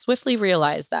to swiftly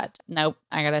realize that, nope,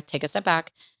 I got to take a step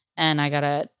back and I got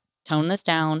to tone this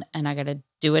down and I got to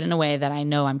do it in a way that I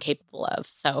know I'm capable of.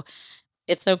 So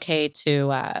it's okay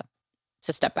to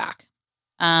step back.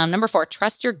 Number 4,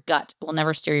 trust your gut will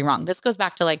never steer you wrong. This goes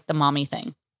back to the mommy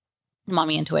thing,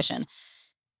 mommy intuition.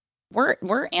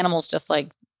 We're animals just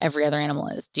like every other animal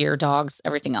is, deer, dogs,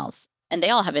 everything else. And they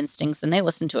all have instincts and they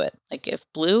listen to it. If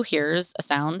Blue hears a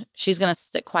sound, she's going to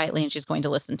sit quietly and she's going to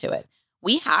listen to it.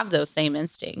 We have those same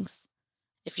instincts.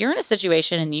 If you're in a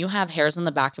situation and you have hairs on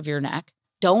the back of your neck,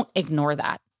 don't ignore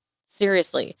that.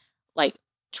 Seriously,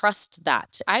 trust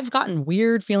that. I've gotten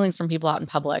weird feelings from people out in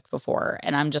public before,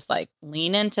 and I'm just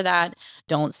lean into that.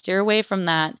 Don't steer away from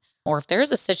that. Or if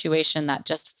there's a situation that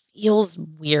just feels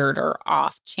weird or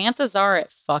off, chances are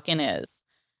it fucking is.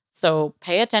 So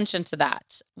pay attention to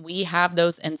that. We have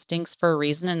those instincts for a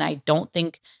reason. And I don't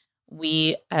think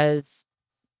we as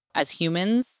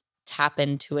humans tap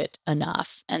into it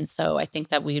enough. And so I think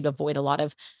that we'd avoid a lot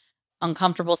of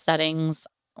uncomfortable settings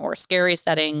or scary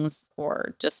settings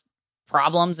or just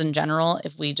problems in general,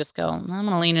 if we just go, I'm going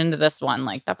to lean into this one,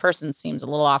 like that person seems a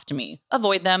little off to me,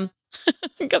 avoid them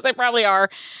because they probably are.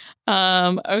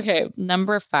 Okay.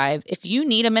 Number 5, if you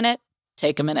need a minute,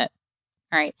 take a minute.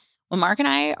 All right. When Mark and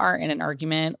I are in an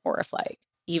argument, or if like,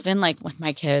 even like with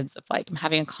my kids, if like I'm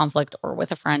having a conflict or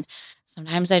with a friend,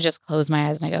 sometimes I just close my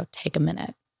eyes and I go, take a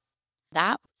minute.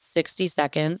 That 60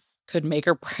 seconds could make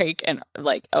or break and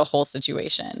like a whole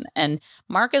situation. And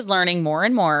Mark is learning more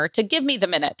and more to give me the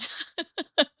minute.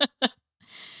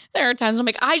 There are times I'm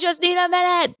like, I just need a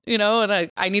minute,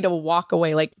 and I need to walk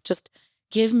away. Like, just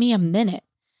give me a minute.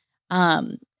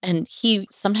 And he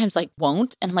sometimes like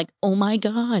won't. And I'm like, oh my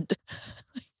God,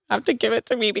 you have to give it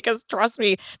to me, because trust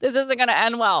me, this isn't going to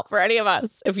end well for any of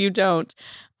us if you don't.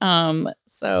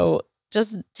 So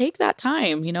just take that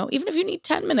time, even if you need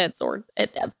 10 minutes or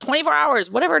 24 hours,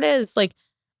 whatever it is, like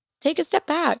take a step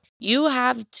back. You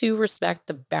have to respect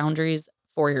the boundaries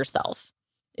for yourself.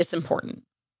 It's important.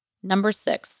 Number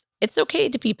 6, it's okay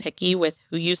to be picky with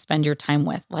who you spend your time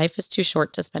with. Life is too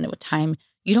short to spend it with time.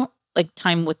 You don't like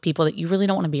time with people that you really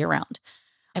don't want to be around.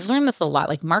 I've learned this a lot.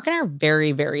 Like Mark and I are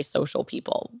very, very social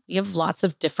people. We have lots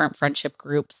of different friendship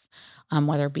groups,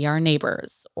 whether it be our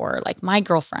neighbors or like my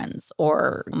girlfriends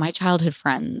or my childhood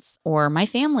friends or my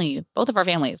family, both of our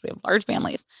families. We have large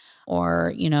families,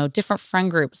 or, different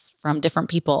friend groups from different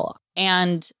people.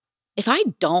 And if I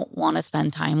don't want to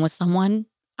spend time with someone,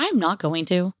 I'm not going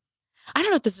to. I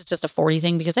don't know if this is just a 40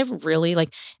 thing, because I've really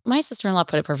like, my sister-in-law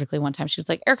put it perfectly one time. She was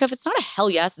like, Erika, if it's not a hell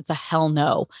yes, it's a hell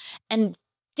no. And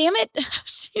damn it,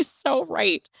 she's so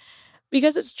right,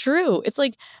 because it's true. It's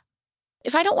like,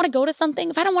 if I don't want to go to something,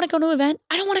 if I don't want to go to an event,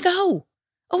 I don't want to go.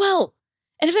 Oh, well.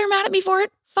 And if they're mad at me for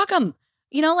it, fuck them.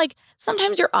 Like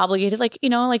sometimes you're obligated, like,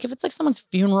 like if it's like someone's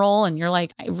funeral and you're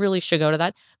like, I really should go to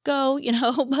that, go,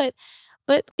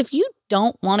 but if you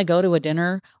don't want to go to a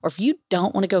dinner, or if you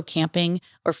don't want to go camping,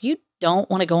 or if you don't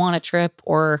want to go on a trip,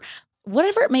 or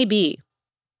whatever it may be,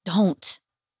 don't.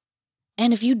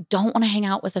 And if you don't want to hang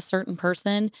out with a certain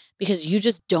person because you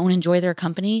just don't enjoy their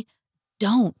company,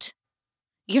 don't.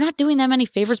 You're not doing them any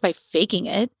favors by faking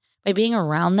it, by being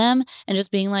around them and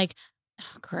just being like,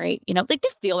 oh, great. Like they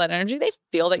feel that energy. They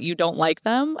feel that you don't like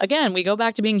them. Again, we go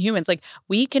back to being humans. Like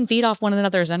we can feed off one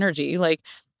another's energy. Like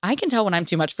I can tell when I'm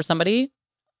too much for somebody.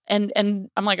 And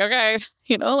I'm like, okay,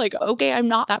 okay, I'm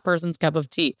not that person's cup of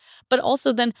tea. But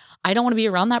also then I don't want to be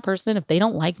around that person. If they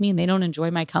don't like me and they don't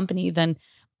enjoy my company, then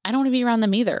I don't want to be around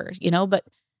them either, but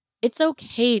it's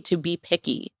okay to be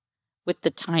picky with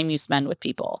the time you spend with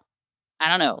people. I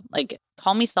don't know, like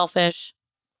call me selfish,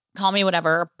 call me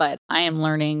whatever, but I am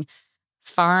learning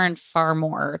far and far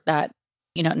more that,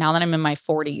 now that I'm in my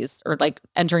 40s or like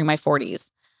entering my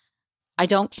 40s, I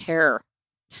don't care.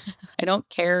 I don't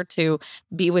care to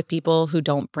be with people who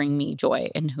don't bring me joy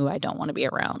and who I don't want to be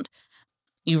around.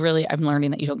 I'm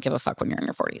learning that you don't give a fuck when you're in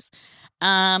your 40s.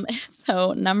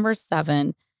 So number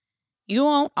 7, you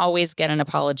won't always get an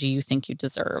apology you think you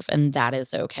deserve, and that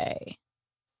is okay.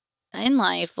 In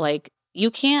life, like you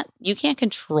can't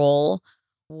control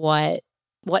what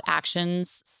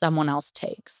actions someone else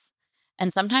takes.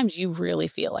 And sometimes you really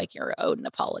feel like you're owed an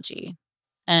apology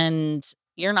and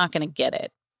you're not going to get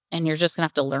it. And you're just going to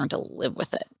have to learn to live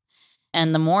with it.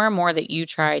 And the more and more that you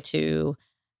try to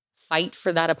fight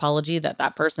for that apology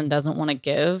that person doesn't want to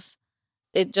give,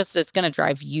 it's going to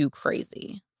drive you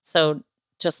crazy. So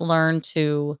just learn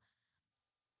to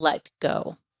let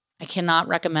go. I cannot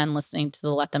recommend listening to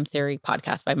the Let Them Theory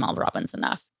podcast by Mel Robbins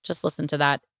enough. Just listen to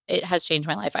that. It has changed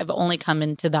my life. I've only come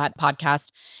into that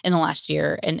podcast in the last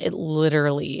year, and it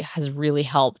literally has really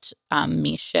helped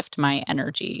me shift my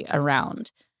energy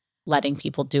around letting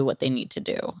people do what they need to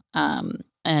do.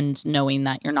 And knowing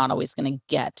that you're not always going to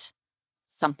get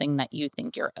something that you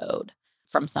think you're owed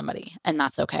from somebody, and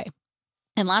that's okay.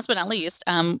 And last but not least,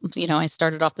 I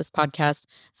started off this podcast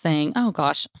saying, oh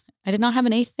gosh, I did not have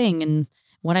an 8th thing in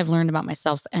what I've learned about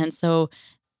myself. And so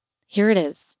here it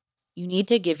is. You need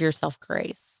to give yourself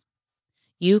grace.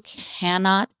 You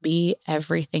cannot be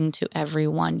everything to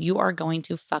everyone. You are going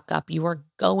to fuck up. You are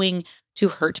going to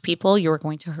hurt people. You are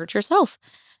going to hurt yourself.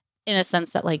 In a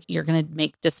sense that like you're going to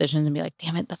make decisions and be like,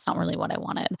 damn it, that's not really what I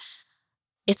wanted.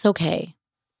 It's okay.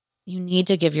 You need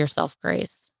to give yourself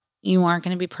grace. You aren't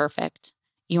going to be perfect.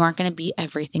 You aren't going to be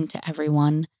everything to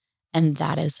everyone. And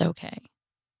that is okay.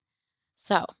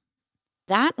 So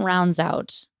that rounds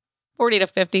out 40 to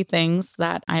 50 things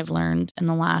that I've learned in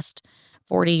the last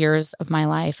 40 years of my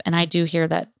life. And I do hear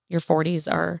that your 40s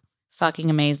are fucking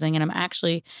amazing. And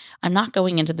I'm not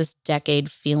going into this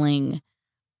decade feeling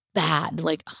bad.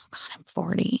 Like, oh God, I'm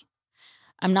 40.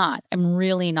 I'm not. I'm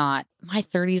really not. My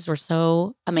 30s were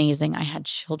so amazing. I had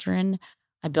children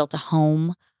I built a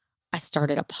home. I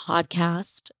started a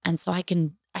podcast. And so I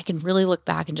can really look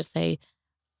back and just say,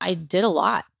 I did a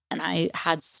lot and I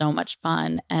had so much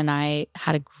fun and I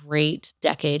had a great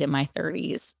decade in my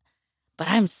 30s. But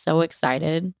I'm so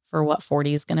excited for what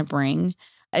 40 is going to bring.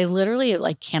 I literally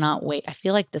cannot wait. I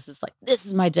feel like this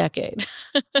is my decade.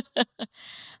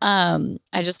 I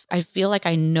feel like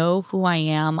I know who I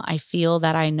am. I feel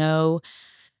that I know,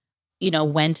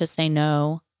 when to say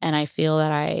no. And I feel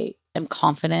that I am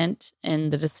confident in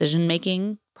the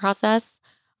decision-making process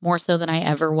more so than I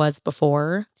ever was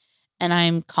before. And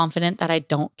I'm confident that I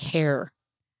don't care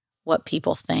what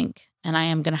people think. And I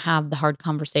am going to have the hard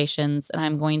conversations, and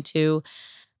I'm going to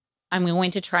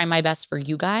try my best for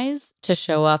you guys to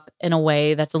show up in a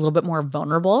way that's a little bit more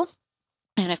vulnerable.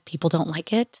 And if people don't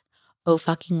like it, oh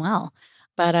fucking well.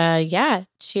 But yeah,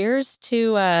 cheers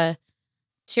to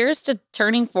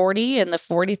turning 40 and the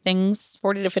 40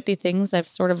 to 50 things I've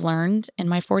sort of learned in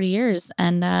my 40 years.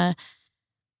 And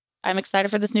I'm excited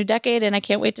for this new decade, and I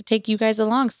can't wait to take you guys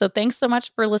along. So thanks so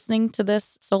much for listening to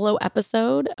this solo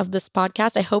episode of this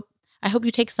podcast. I hope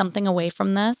you take something away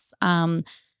from this. And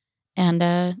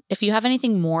if you have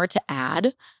anything more to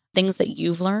add, things that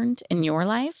you've learned in your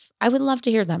life, I would love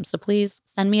to hear them. So please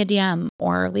send me a DM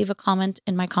or leave a comment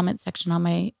in my comment section on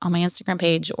my Instagram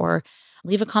page, or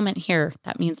leave a comment here.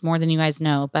 That means more than you guys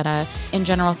know. But in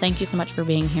general, thank you so much for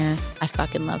being here. I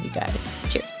fucking love you guys.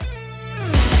 Cheers.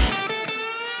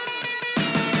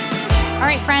 All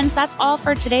right, friends, that's all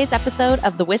for today's episode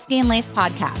of the Whiskey and Lace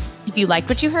podcast. If you liked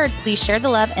what you heard, please share the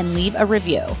love and leave a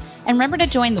review. And remember to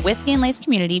join the Whiskey and Lace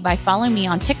community by following me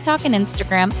on TikTok and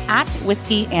Instagram at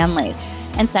Whiskey and Lace.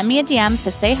 And send me a DM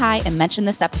to say hi and mention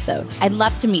this episode. I'd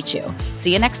love to meet you.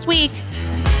 See you next week.